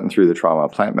have you gotten through the trauma?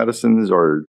 Plant medicines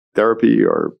or therapy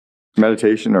or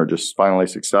meditation or just finally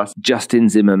success? Justin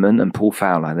Zimmerman and Paul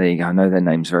Fowler. There you go. I know their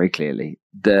names very clearly.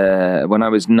 When I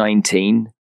was 19,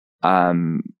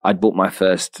 I'd bought my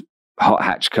first hot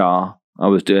hatch car. I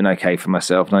was doing okay for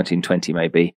myself, 1920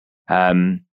 maybe.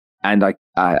 And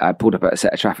I pulled up at a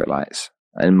set of traffic lights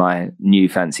in my new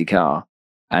fancy car.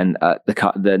 And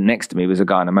the next to me was a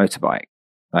guy on a motorbike,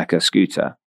 like a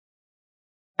scooter.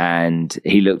 And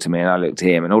he looked at me and I looked at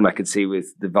him, and all I could see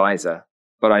was the visor.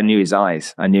 But I knew his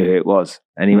eyes. I knew who it was.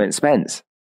 And he went, Spence.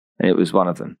 And it was one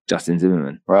of them, Justin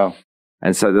Zimmerman. Wow.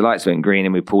 And so the lights went green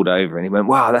and we pulled over and he went,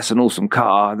 wow, that's an awesome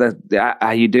car.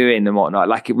 How you doing and whatnot?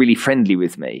 Like, really friendly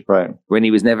with me. Right. When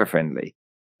he was never friendly.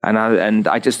 And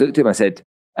I just looked at him. I said,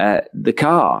 the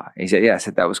car. He said, yeah. I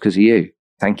said, that was because of you.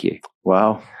 Thank you.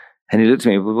 Wow. And he looked at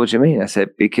me, well, what do you mean? I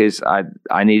said, because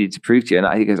I needed to prove to you.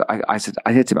 And he goes, I said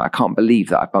to him, I can't believe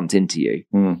that I bumped into you.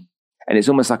 Mm. And it's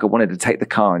almost like I wanted to take the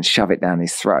car and shove it down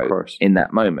his throat in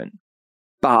that moment.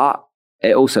 But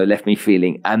it also left me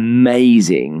feeling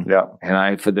amazing. Yeah.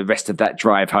 And for the rest of that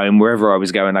drive home, wherever I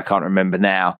was going, I can't remember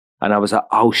now. And I was like,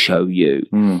 I'll show you.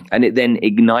 Mm. And it then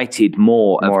ignited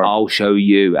more of I'll show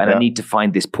you. And I need to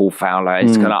find this Paul Fowler.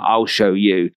 It's kind of, I'll show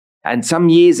you. And some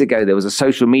years ago, there was a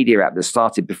social media app that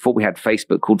started before we had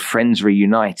Facebook called Friends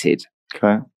Reunited.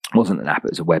 Okay. It wasn't an app, it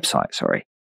was a website, sorry.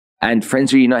 And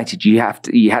Friends Reunited, you had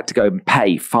to go and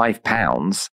pay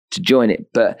 £5 to join it,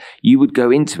 but you would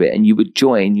go into it and you would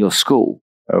join your school.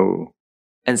 Oh.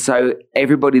 And so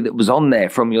everybody that was on there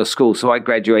from your school, so I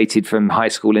graduated from high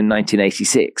school in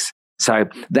 1986. So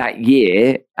that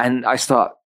year, and I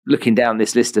start looking down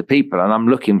this list of people and I'm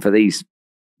looking for these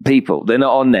people. They're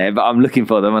not on there, but I'm looking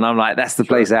for them and I'm like, that's the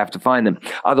place I have to find them.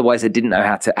 Otherwise I didn't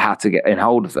know how to get in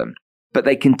hold of them. But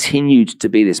they continued to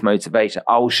be this motivation.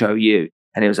 I'll show you.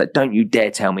 And it was like, don't you dare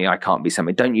tell me I can't be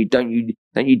something. Don't you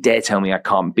dare tell me I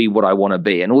can't be what I want to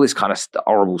be. And all this kind of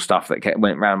horrible stuff that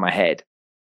went around my head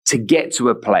to get to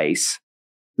a place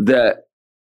that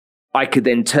I could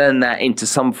then turn that into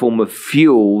some form of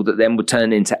fuel that then would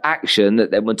turn into action,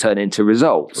 that then would turn into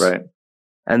results. Right.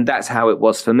 And that's how it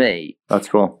was for me. That's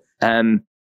cool.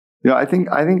 I think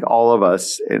all of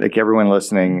us, like everyone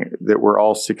listening, that we're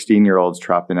all 16-year-olds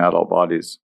trapped in adult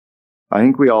bodies. I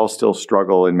think we all still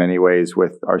struggle in many ways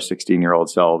with our 16-year-old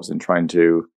selves and trying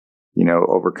to,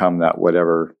 overcome that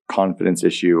whatever confidence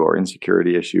issue or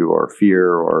insecurity issue or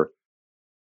fear. Or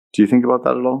do you think about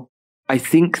that at all? I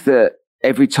think that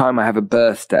every time I have a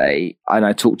birthday and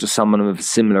I talk to someone of a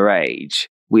similar age,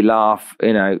 we laugh,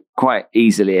 quite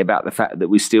easily about the fact that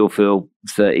we still feel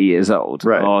 30 years old,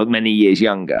 right, or many years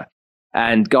younger.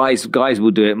 And guys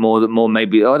will do it more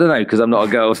maybe, I don't know, because I'm not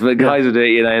a girl, but guys will do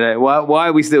it, why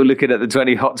are we still looking at the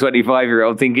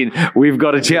 25-year-old thinking we've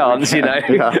got a chance,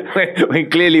 when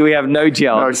clearly we have no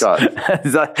chance. No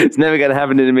chance. It's never going to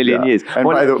happen in a million years. And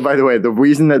by the way, the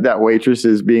reason that waitress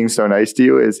is being so nice to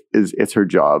you is it's her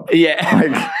job.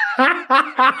 Yeah.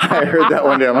 I heard that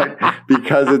one day. I'm like,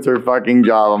 because it's her fucking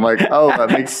job. I'm like, oh, that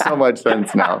makes so much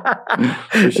sense now.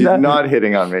 So she's not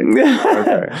hitting on me.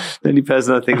 Okay. The only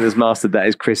person I think that's mastered that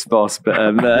is Chris Boss. But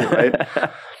right?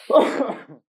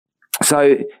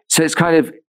 So it's kind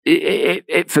of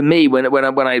it for me when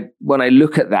I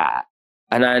look at that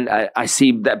and I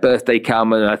see that birthday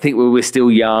come and I think we're still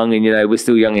young and we're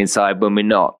still young inside when we're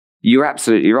not. You're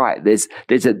absolutely right. There's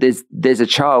a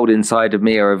child inside of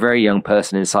me or a very young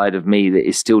person inside of me that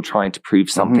is still trying to prove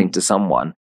something to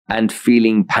someone and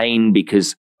feeling pain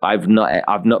because I've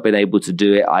not been able to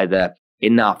do it either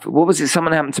enough. What was it?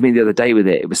 Someone happened to me the other day with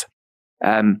it. It was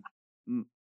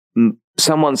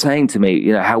someone saying to me,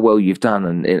 how well you've done.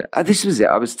 And this was it.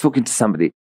 I was talking to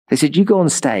somebody. They said, you go on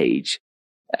stage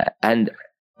and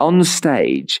on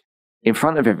stage in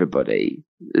front of everybody,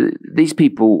 these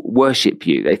people worship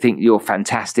you. They think you're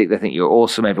fantastic. They think you're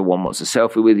awesome. Everyone wants a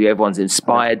selfie with you. Everyone's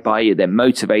inspired by you. They're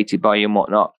motivated by you and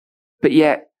whatnot. But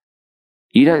yet,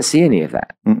 you don't see any of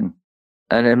that. Mm-mm.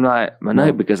 And I'm like,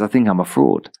 no, because I think I'm a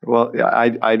fraud. Well,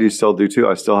 I still do too.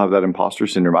 I still have that imposter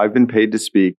syndrome. I've been paid to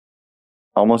speak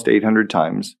almost 800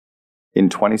 times in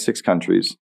 26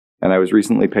 countries. And I was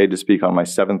recently paid to speak on my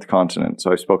 7th continent.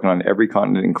 So I've spoken on every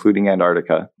continent, including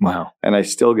Antarctica. Wow. And I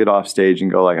still get off stage and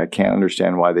go like, I can't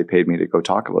understand why they paid me to go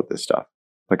talk about this stuff.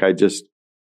 Like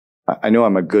I know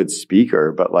I'm a good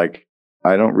speaker, but like,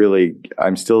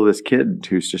 I'm still this kid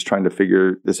who's just trying to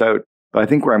figure this out. But I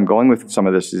think where I'm going with some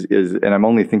of this is and I'm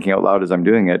only thinking out loud as I'm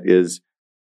doing it, is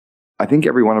I think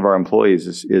every one of our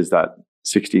employees is that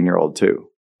 16-year-old too,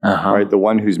 right? The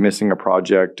one who's missing a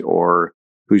project or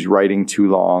who's writing too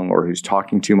long or who's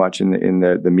talking too much in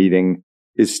the meeting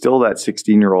is still that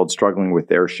 16-year-old struggling with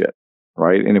their shit,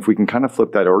 right? And if we can kind of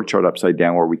flip that org chart upside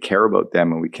down where we care about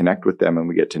them and we connect with them and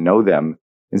we get to know them,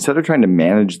 instead of trying to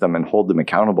manage them and hold them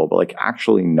accountable, but like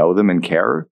actually know them and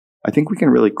care, I think we can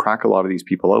really crack a lot of these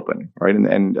people open, right?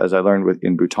 And as I learned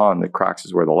in Bhutan, the cracks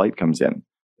is where the light comes in.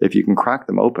 If you can crack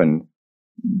them open,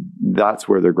 that's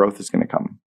where their growth is going to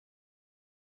come.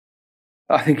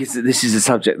 I think this is a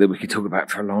subject that we could talk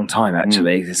about for a long time,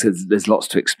 actually. There's lots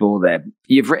to explore there.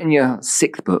 You've written your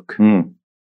 6th book.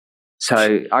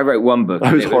 So I wrote 1 book.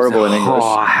 I was horrible in English.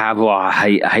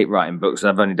 I hate writing books,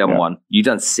 and I've only done 1. You've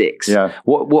done 6. Yeah.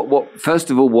 What? First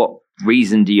of all, what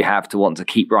reason do you have to want to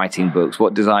keep writing books?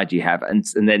 What desire do you have? And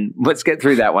then let's get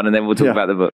through that one, and then we'll talk about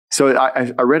the book. So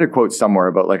I read a quote somewhere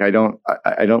about like I don't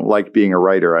like being a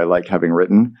writer. I like having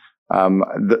written.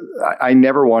 I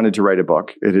never wanted to write a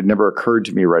book. It had never occurred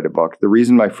to me to write a book. The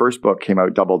reason my first book came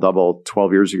out double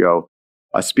 12 years ago,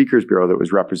 a speakers bureau that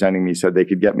was representing me said they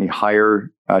could get me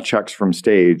higher checks from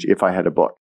stage if I had a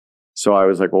book. So I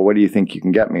was like, well, what do you think you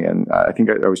can get me? And I think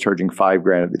I was charging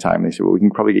 $5,000 at the time. They said, well, we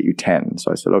can probably get you 10.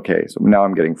 So I said, okay. So now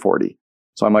I'm getting 40.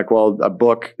 So I'm like, well, a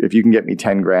book, if you can get me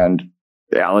 10 grand,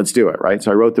 yeah, let's do it. Right.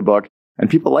 So I wrote the book and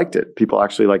people liked it. People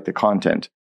actually liked the content.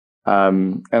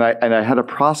 And I had a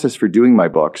process for doing my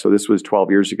book. So this was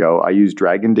 12 years ago. I used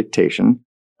Dragon Dictation.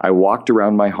 I walked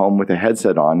around my home with a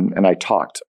headset on and I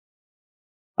talked.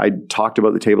 I talked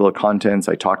about the table of contents.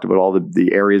 I talked about all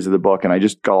the areas of the book, and I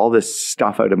just got all this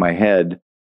stuff out of my head.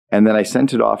 And then I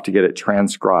sent it off to get it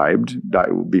transcribed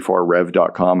before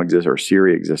rev.com existed or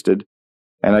Siri existed.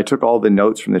 And I took all the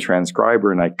notes from the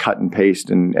transcriber and I cut and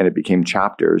paste and it became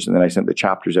chapters. And then I sent the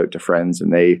chapters out to friends,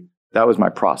 and that was my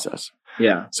process.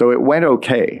 Yeah. So it went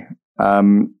okay.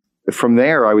 From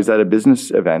there, I was at a business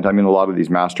event. I'm in a lot of these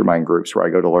mastermind groups where I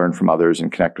go to learn from others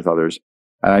and connect with others.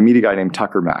 And I meet a guy named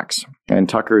Tucker Max. And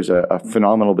Tucker is a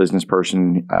phenomenal business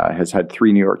person, has had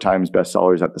 3 New York Times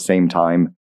bestsellers at the same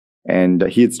time. And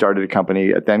he had started a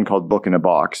company then called Book in a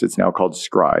Box. It's now called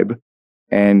Scribe.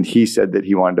 And he said that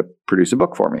he wanted to produce a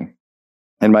book for me.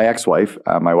 And my ex-wife,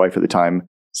 my wife at the time,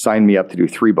 signed me up to do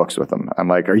 3 books with them. I'm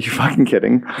like, are you fucking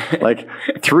kidding? Like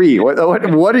 3?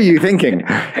 What are you thinking?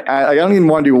 I don't even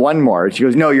want to do 1 more. She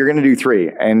goes, no, you're going to do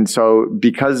 3. And so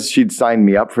because she'd signed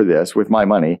me up for this with my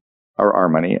money or our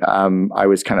money, I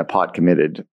was kind of pot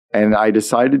committed. And I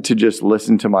decided to just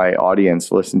listen to my audience,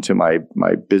 listen to my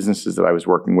businesses that I was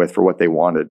working with for what they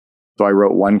wanted. So I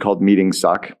wrote one called Meetings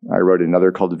Suck. I wrote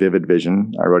another called Vivid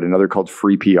Vision. I wrote another called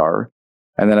Free PR.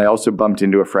 And then I also bumped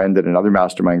into a friend at another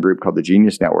mastermind group called the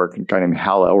Genius Network, a guy named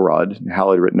Hal Elrod.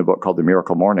 Hal had written a book called The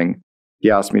Miracle Morning. He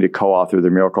asked me to co-author The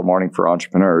Miracle Morning for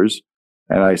entrepreneurs.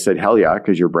 And I said, hell yeah,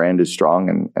 because your brand is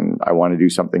strong and I want to do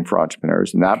something for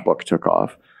entrepreneurs. And that book took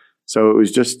off. So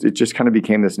it just kind of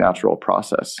became this natural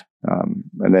process.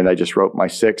 And then I just wrote my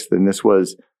 6th. And this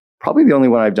was probably the only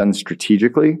one I've done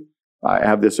strategically. I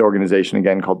have this organization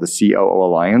again called the COO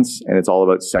Alliance, and it's all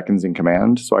about seconds in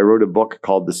command. So I wrote a book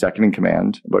called The Second in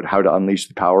Command about how to unleash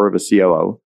the power of a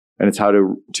COO. And it's how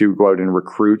to go out and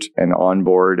recruit and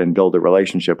onboard and build a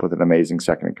relationship with an amazing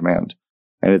second in command.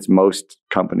 And it's most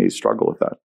companies struggle with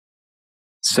that.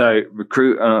 So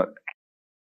recruit,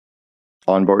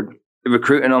 onboard.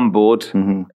 Recruit and onboard.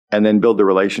 Mm-hmm. And then build a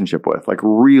relationship with, like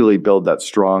really build that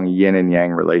strong yin and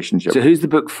yang relationship. So who's the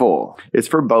book for? It's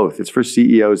for both. It's for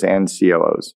CEOs and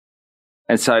COOs.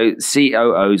 And so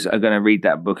COOs are going to read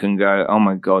that book and go, oh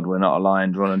my God, we're not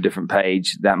aligned. We're on a different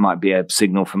page. That might be a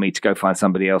signal for me to go find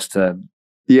somebody else to.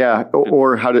 Yeah.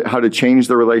 Or how to change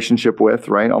the relationship with,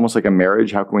 right? Almost like a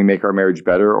marriage. How can we make our marriage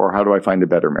better? Or how do I find a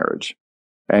better marriage?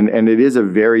 And it is a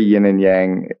very yin and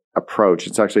yang approach.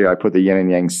 It's actually, I put the yin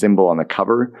and yang symbol on the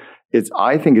cover.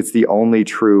 I think it's the only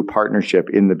true partnership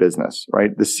in the business,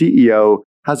 right? The CEO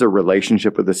has a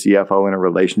relationship with the CFO and a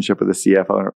relationship with the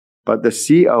CFO, but the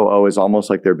COO is almost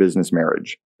like their business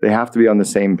marriage. They have to be on the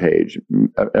same page,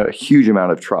 a huge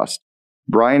amount of trust.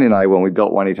 Brian and I, when we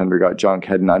built 1-800-GOT-JUNK,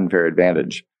 had an unfair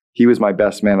advantage. He was my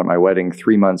best man at my wedding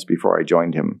 3 months before I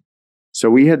joined him. So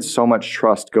we had so much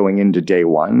trust going into day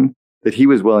one that he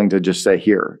was willing to just say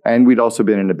here. And we'd also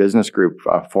been in a business group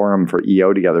forum for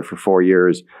EO together for 4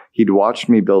 years. He'd watched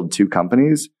me build 2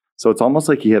 companies. So it's almost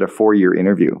like he had a 4-year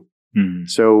interview. Mm.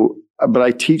 So, but I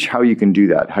teach how you can do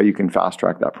that, how you can fast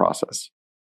track that process.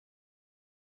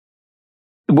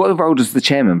 What role does the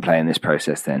chairman play in this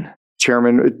process then?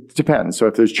 Chairman, it depends. So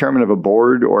if there's chairman of a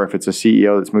board or if it's a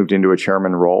CEO that's moved into a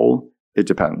chairman role, it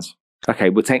depends.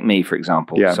 Okay, well, take me, for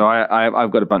example. Yeah. So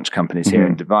I've got a bunch of companies here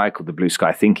in Dubai called the Blue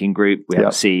Sky Thinking Group. We have a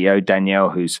CEO,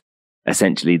 Danielle, who's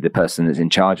essentially the person that's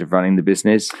in charge of running the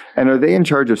business. And are they in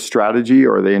charge of strategy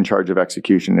or are they in charge of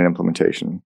execution and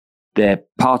implementation? They're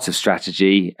part of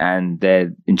strategy and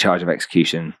they're in charge of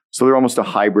execution. So they're almost a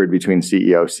hybrid between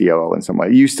CEO, COO in some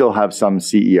way. You still have some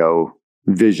CEO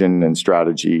vision and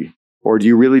strategy, or do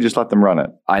you really just let them run it?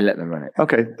 I let them run it.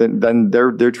 Okay, then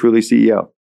they're truly CEO.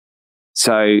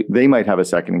 So they might have a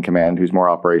second in command who's more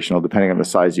operational, depending on the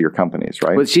size of your companies,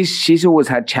 right? Well, she's always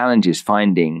had challenges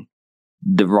finding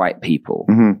the right people.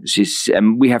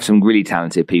 Mm-hmm. We have some really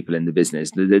talented people in the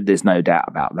business. There's no doubt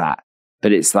about that.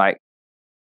 But it's like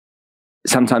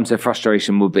sometimes their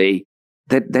frustration will be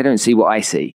that they don't see what I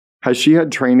see. Has she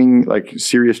had training, like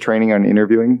serious training on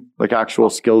interviewing, like actual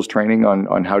skills training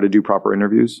on how to do proper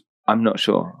interviews? I'm not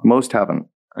sure. Most haven't.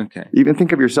 Okay. Even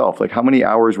think of yourself. Like, how many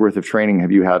hours worth of training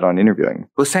have you had on interviewing?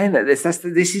 Well, saying that, this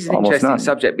is an interesting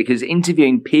subject because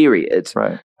interviewing period,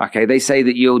 right? Okay, they say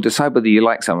that you'll decide whether you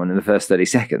like someone in the first 30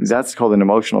 seconds. That's called an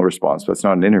emotional response, but it's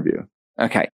not an interview.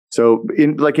 Okay. So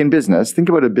in business, think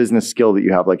about a business skill that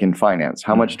you have, like in finance.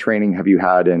 How much training have you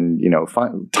had in,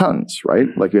 tons, right?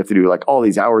 Like you have to do like all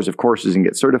these hours of courses and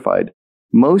get certified.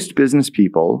 Most business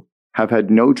people have had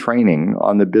no training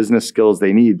on the business skills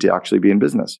they need to actually be in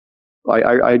business.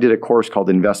 I did a course called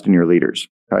Invest in Your Leaders,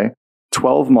 okay?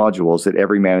 12 modules that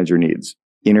every manager needs.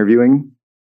 Interviewing,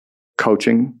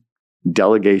 coaching,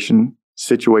 delegation,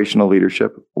 situational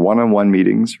leadership, one-on-one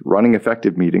meetings, running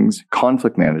effective meetings,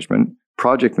 conflict management,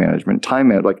 project management, time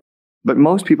management. But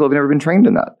most people have never been trained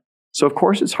in that. So of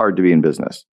course it's hard to be in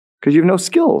business because you have no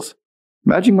skills.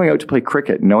 Imagine going out to play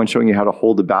cricket and no one showing you how to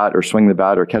hold the bat or swing the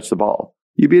bat or catch the ball.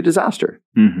 You'd be a disaster.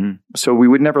 Mm-hmm. So we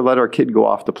would never let our kid go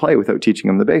off to play without teaching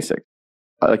him the basics.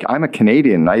 Like I'm a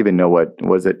Canadian and I even know what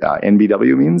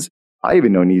NBW means. I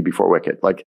even know need before wicket.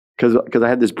 Like, because I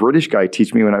had this British guy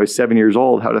teach me when I was 7 years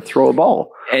old how to throw a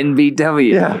ball.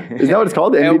 NBW. Yeah. Is that what it's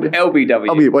called?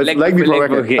 LBW. Well, leg before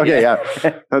wicket. Okay,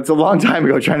 yeah. That's a long time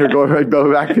ago, trying to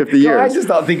go back 50 years. I just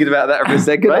started thinking about that for a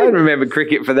second. Right? I don't remember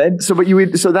cricket for then.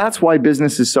 So that's why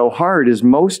business is so hard, is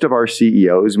most of our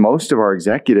CEOs, most of our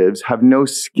executives have no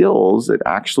skills at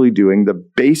actually doing the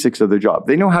basics of their job.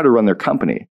 They know how to run their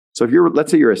company. So if let's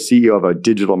say you're a CEO of a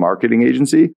digital marketing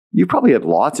agency, you probably had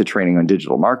lots of training on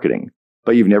digital marketing,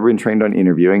 but you've never been trained on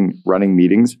interviewing, running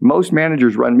meetings. Most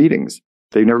managers run meetings.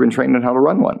 They've never been trained on how to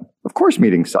run one. Of course,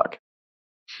 meetings suck.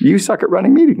 You suck at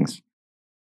running meetings.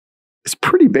 It's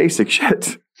pretty basic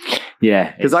shit.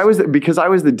 Yeah. Because I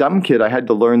was the dumb kid, I had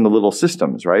to learn the little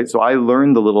systems, right? So I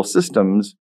learned the little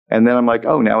systems, and then I'm like,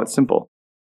 oh, now it's simple.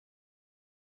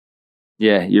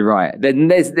 Yeah, you're right. Then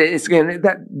there's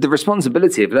the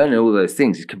responsibility of learning all those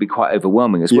things. It can be quite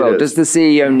overwhelming as well. Does the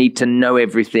CEO need to know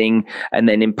everything and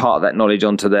then impart that knowledge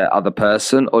onto the other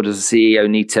person, or does the CEO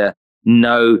need to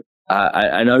know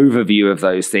an overview of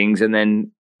those things and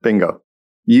then bingo?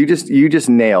 You just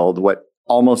nailed what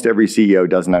almost every CEO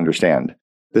doesn't understand.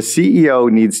 The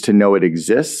CEO needs to know it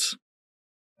exists,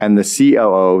 and the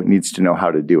COO needs to know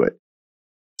how to do it.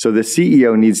 So the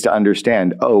CEO needs to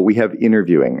understand, oh, we have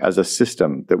interviewing as a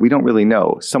system that we don't really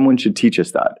know. Someone should teach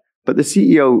us that. But the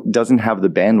CEO doesn't have the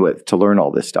bandwidth to learn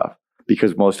all this stuff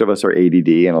because most of us are ADD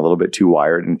and a little bit too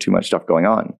wired and too much stuff going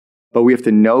on. But we have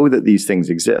to know that these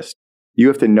things exist. You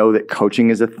have to know that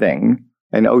coaching is a thing.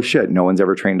 And oh shit, no one's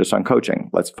ever trained us on coaching.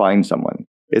 Let's find someone.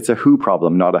 It's a who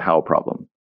problem, not a how problem,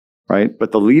 right?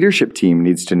 But the leadership team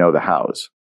needs to know the hows.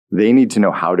 They need to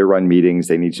know how to run meetings.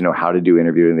 They need to know how to do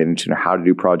interviewing. They need to know how to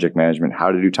do project management, how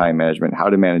to do time management, how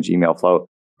to manage email flow,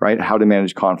 right? How to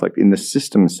manage conflict in the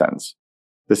system sense.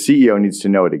 The CEO needs to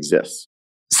know it exists.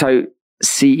 So,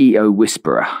 CEO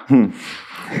whisperer.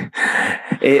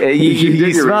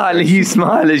 You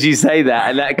smile as you say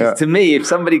that. And because to me, if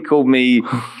somebody called me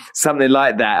something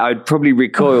like that, I'd probably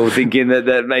recoil thinking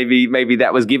that maybe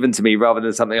that was given to me rather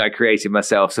than something I created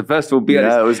myself. So first of all, be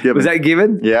honest. It was given. Was that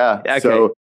given? Yeah. Okay.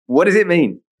 So, what does it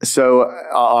mean? So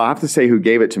I'll have to say who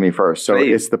gave it to me first. So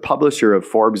Please. It's the publisher of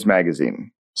Forbes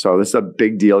magazine. So this is a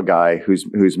big deal guy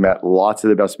who's met lots of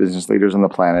the best business leaders on the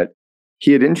planet.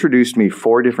 He had introduced me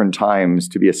 4 different times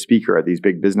to be a speaker at these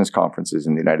big business conferences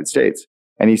in the United States.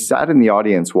 And he sat in the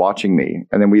audience watching me.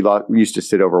 And then we used to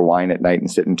sit over wine at night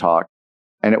and sit and talk.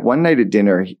 And at one night at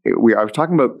dinner, I was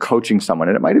talking about coaching someone,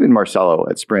 and it might have been Marcelo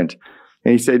at Sprint.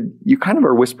 And he said, you kind of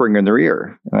are whispering in their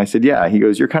ear. And I said, yeah. He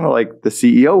goes, you're kind of like the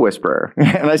CEO whisperer.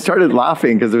 And I started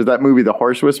laughing because there's that movie, The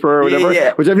Horse Whisperer or whatever,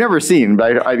 which I've never seen,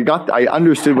 but I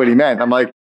understood what he meant. I'm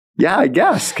like, yeah, I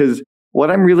guess. Because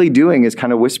what I'm really doing is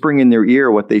kind of whispering in their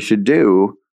ear what they should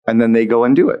do, and then they go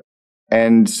and do it.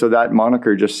 And so that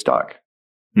moniker just stuck.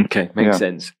 Okay, makes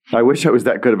sense. I wish I was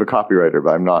that good of a copywriter,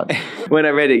 but I'm not. When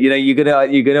I read it, you're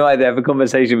gonna either have a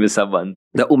conversation with someone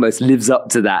that almost lives up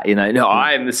to that. No,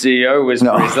 I'm the CEO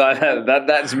whisperer. No.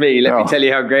 That's me. Let me tell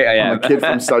you how great I am. I'm a kid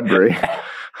from Sudbury.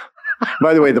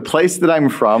 By the way, the place that I'm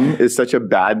from is such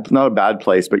not a bad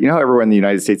place, but you know how everyone in the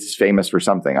United States is famous for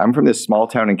something. I'm from this small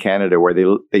town in Canada where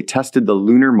they tested the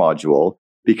lunar module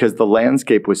because the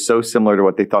landscape was so similar to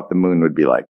what they thought the moon would be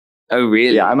like. Oh,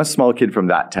 really? Yeah, I'm a small kid from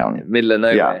that town. Middle of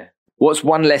nowhere. Yeah. What's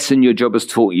one lesson your job has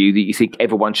taught you that you think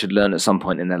everyone should learn at some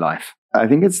point in their life? I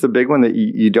think it's the big one that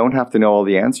you don't have to know all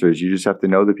the answers. You just have to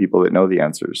know the people that know the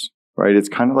answers, right? It's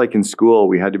kind of like in school,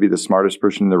 we had to be the smartest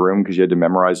person in the room because you had to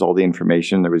memorize all the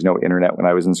information. There was no internet when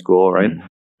I was in school, right? Mm.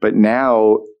 But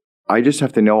now I just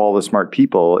have to know all the smart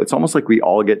people. It's almost like we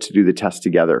all get to do the test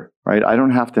together, right? I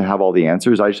don't have to have all the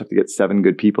answers. I just have to get 7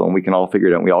 good people and we can all figure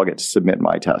it out and we all get to submit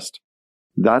my test.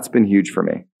 That's been huge for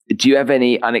me. Do you have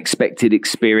any unexpected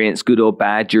experience, good or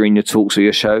bad, during your talks or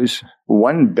your shows?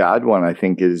 One bad one, I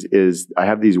think, is I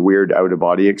have these weird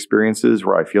out-of-body experiences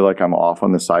where I feel like I'm off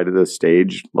on the side of the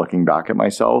stage looking back at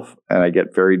myself, and I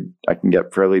can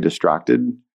get fairly distracted.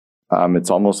 It's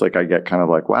almost like I get kind of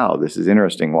like, wow, this is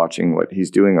interesting watching what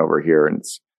he's doing over here. And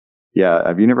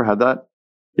have you never had that?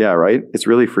 Yeah, right? It's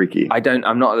really freaky.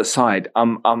 I'm not at the side.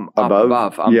 I'm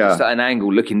above. I'm just at an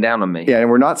angle looking down on me. Yeah, and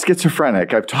we're not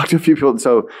schizophrenic. I've talked to a few people,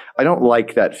 so I don't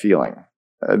like that feeling.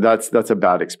 That's a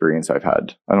bad experience I've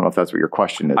had. I don't know if that's what your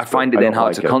question is. I find it then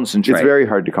hard to concentrate. It's very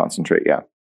hard to concentrate, yeah.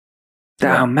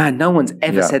 Oh man, no one's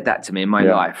ever said that to me in my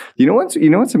life. You know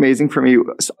what's amazing for me?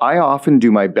 I often do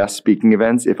my best speaking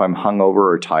events if I'm hungover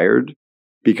or tired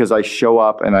because I show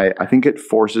up and I think it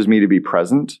forces me to be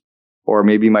present. Or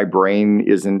maybe my brain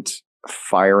isn't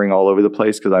firing all over the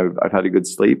place because I've had a good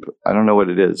sleep. I don't know what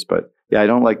it is, but I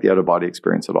don't like the out-of-body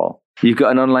experience at all. You've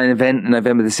got an online event on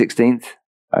November the 16th?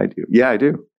 I do. Yeah, I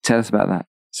do. Tell us about that.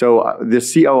 So the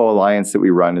COO Alliance that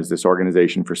we run is this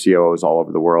organization for COOs all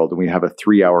over the world. And we have a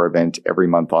 3-hour event every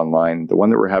month online. The one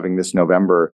that we're having this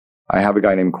November, I have a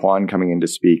guy named Kwan coming in to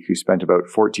speak who spent about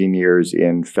 14 years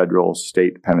in federal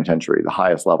state penitentiary, the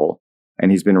highest level. And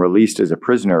he's been released as a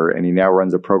prisoner, and he now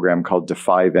runs a program called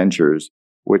Defy Ventures,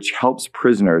 which helps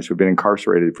prisoners who've been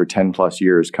incarcerated for 10 plus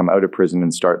years come out of prison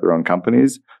and start their own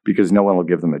companies because no one will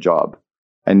give them a job.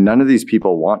 And none of these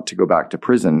people want to go back to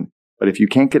prison. But if you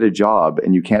can't get a job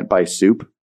and you can't buy soup,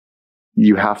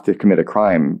 you have to commit a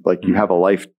crime. Like you have a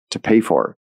life to pay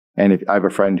for. And if I have a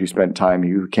friend who spent time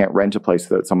who can't rent a place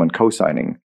without someone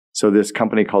co-signing. So this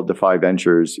company called Defy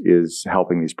Ventures is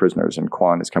helping these prisoners, and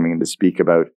Kwan is coming in to speak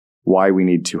about why we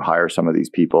need to hire some of these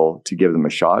people to give them a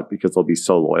shot because they'll be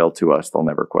so loyal to us, they'll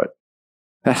never quit.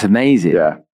 That's amazing.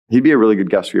 Yeah. He'd be a really good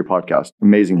guest for your podcast.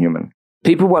 Amazing human.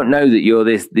 People won't know that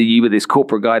you were this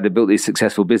corporate guy that built these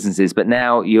successful businesses, but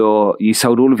now you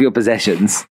sold all of your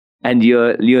possessions and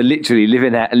you're literally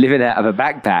living out of a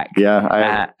backpack.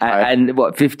 Yeah. And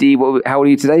what, 50, how old are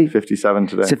you today? 57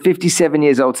 today. So 57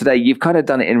 years old today. You've kind of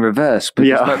done it in reverse. Because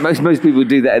yeah. Most people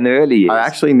do that in their early years. I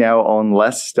actually now own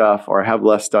less stuff or have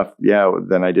less stuff,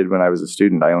 than I did when I was a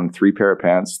student. I own 3 pair of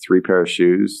pants, 3 pair of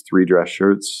shoes, 3 dress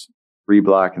shirts, 3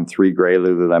 black and 3 gray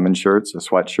Lululemon shirts, a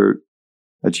sweatshirt,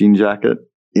 a jean jacket.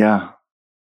 Yeah.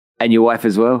 And your wife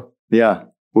as well? Yeah.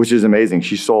 Which is amazing.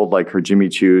 She sold like her Jimmy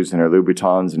Choos and her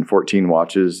Louboutins and 14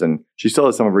 watches, and she still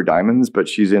has some of her diamonds, but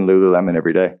she's in Lululemon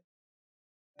every day.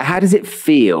 How does it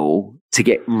feel to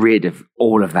get rid of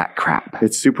all of that crap?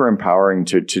 It's super empowering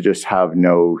to just have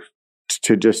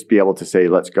to just be able to say,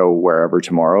 let's go wherever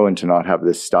tomorrow and to not have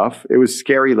this stuff. It was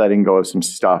scary letting go of some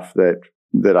stuff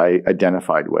that I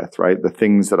identified with, right? The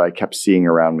things that I kept seeing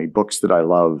around me, books that I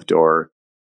loved or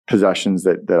possessions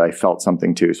that I felt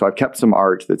something to. So I've kept some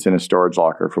art that's in a storage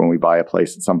locker for when we buy a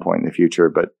place at some point in the future.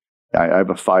 But I have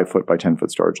a 5-foot by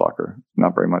 10-foot storage locker.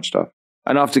 Not very much stuff.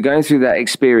 And after going through that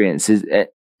experience,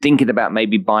 thinking about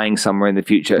maybe buying somewhere in the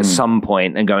future at some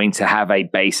point and going to have a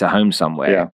base, a home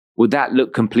somewhere, would that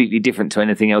look completely different to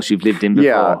anything else you've lived in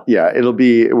before? Yeah. It'll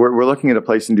be, we're looking at a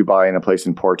place in Dubai and a place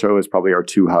in Porto is probably our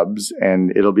 2 hubs.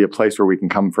 And it'll be a place where we can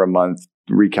come for a month,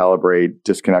 recalibrate,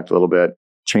 disconnect a little bit,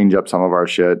 change up some of our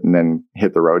shit, and then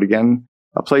hit the road again.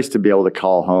 A place to be able to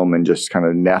call home and just kind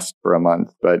of nest for a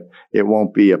month, but it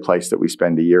won't be a place that we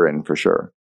spend a year in for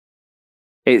sure.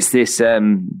 It's this,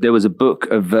 there was a book,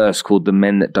 a verse called The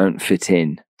Men That Don't Fit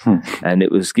In. And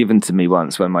it was given to me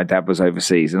once when my dad was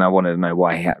overseas and I wanted to know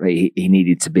why he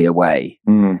needed to be away.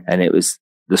 And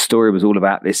the story was all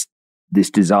about this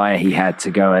desire he had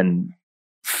to go and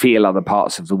feel other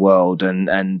parts of the world and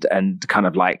kind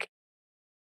of like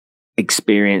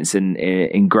experience and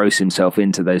engross himself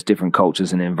into those different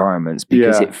cultures and environments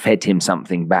because it fed him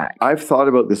something back. I've thought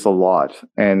about this a lot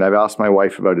and I've asked my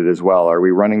wife about it as well. Are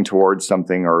we running towards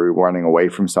something or are we running away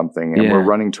from something? And we're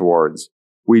running towards.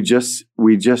 We just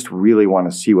really want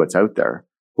to see what's out there.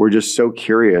 We're just so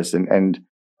curious. And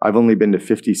I've only been to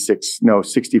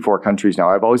 64 countries now.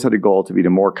 I've always had a goal to be to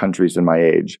more countries than my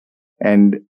age.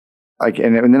 And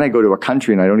then I go to a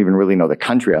country and I don't even really know the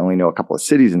country. I only know a couple of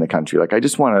cities in the country. Like I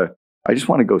just want to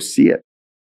go see it.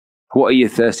 What are you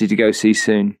thirsty to go see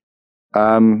soon?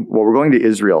 Well, we're going to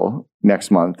Israel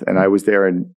next month and I was there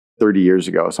 30 years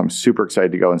ago. So I'm super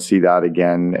excited to go and see that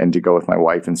again and to go with my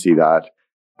wife and see that.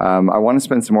 I want to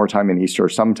spend some more time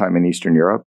sometime in Eastern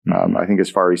Europe. I think as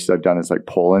far east as I've done is like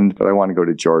Poland, but I want to go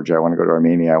to Georgia. I want to go to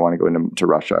Armenia. I want to go into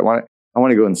Russia. I want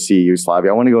to go and see Yugoslavia.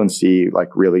 I want to go and see like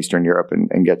real Eastern Europe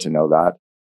and get to know that.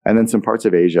 And then some parts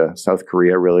of Asia, South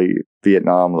Korea, really,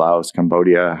 Vietnam, Laos,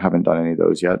 Cambodia. Haven't done any of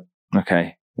those yet.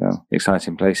 Okay. Yeah.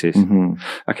 Exciting places.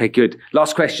 Okay, good.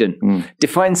 Last question.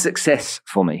 Define success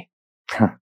for me.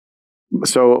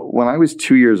 So when I was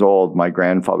 2 years old, my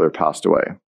grandfather passed away.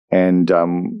 And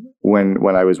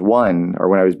when I was 1 or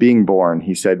when I was being born,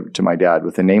 he said to my dad,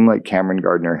 with a name like Cameron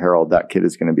Gardner Harold, that kid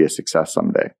is going to be a success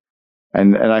someday.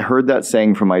 And I heard that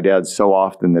saying from my dad so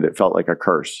often that it felt like a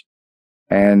curse.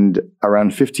 And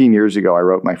around 15 years ago, I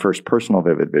wrote my first personal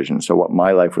vivid vision. So what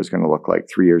my life was going to look like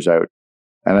 3 years out.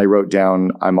 And I wrote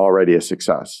down, I'm already a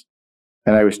success.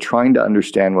 And I was trying to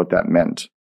understand what that meant.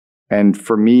 And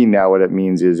for me now, what it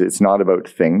means is it's not about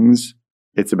things.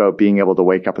 It's about being able to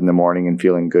wake up in the morning and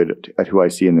feeling good at who I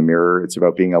see in the mirror. It's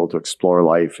about being able to explore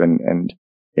life and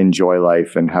enjoy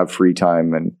life and have free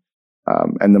time.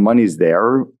 And the money's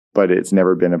there, but it's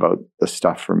never been about the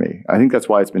stuff for me. I think that's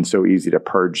why it's been so easy to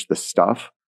purge the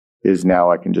stuff, is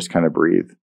now I can just kind of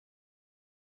breathe.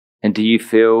 And do you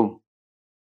feel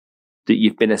that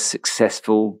you've been as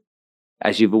successful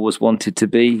as you've always wanted to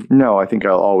be? No, I think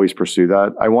I'll always pursue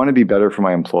that. I want to be better for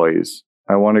my employees.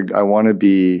 I want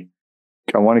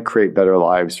to create better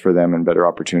lives for them and better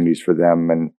opportunities for them.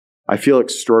 And I feel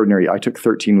extraordinary. I took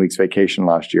 13 weeks vacation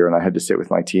last year and I had to sit with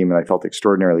my team and I felt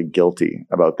extraordinarily guilty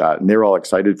about that. And they were all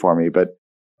excited for me, but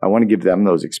I want to give them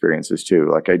those experiences too.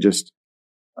 Like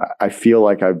I feel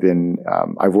like I've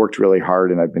worked really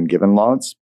hard and I've been given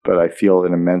lots, but I feel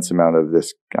an immense amount of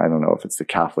this. I don't know if it's the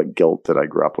Catholic guilt that I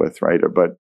grew up with, right?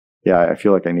 But yeah, I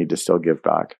feel like I need to still give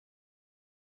back.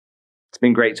 It's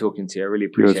been great talking to you. I really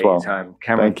appreciate your time.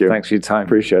 Cameron, thank you. Thanks for your time.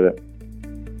 Appreciate it.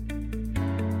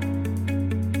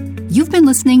 You've been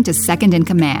listening to Second in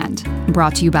Command,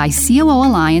 brought to you by COO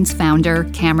Alliance founder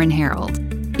Cameron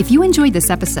Herold. If you enjoyed this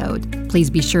episode, please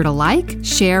be sure to like,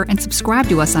 share, and subscribe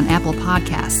to us on Apple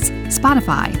Podcasts,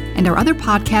 Spotify, and our other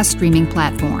podcast streaming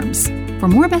platforms. For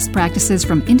more best practices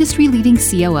from industry-leading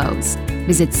COOs,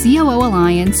 visit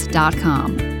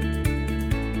COOalliance.com.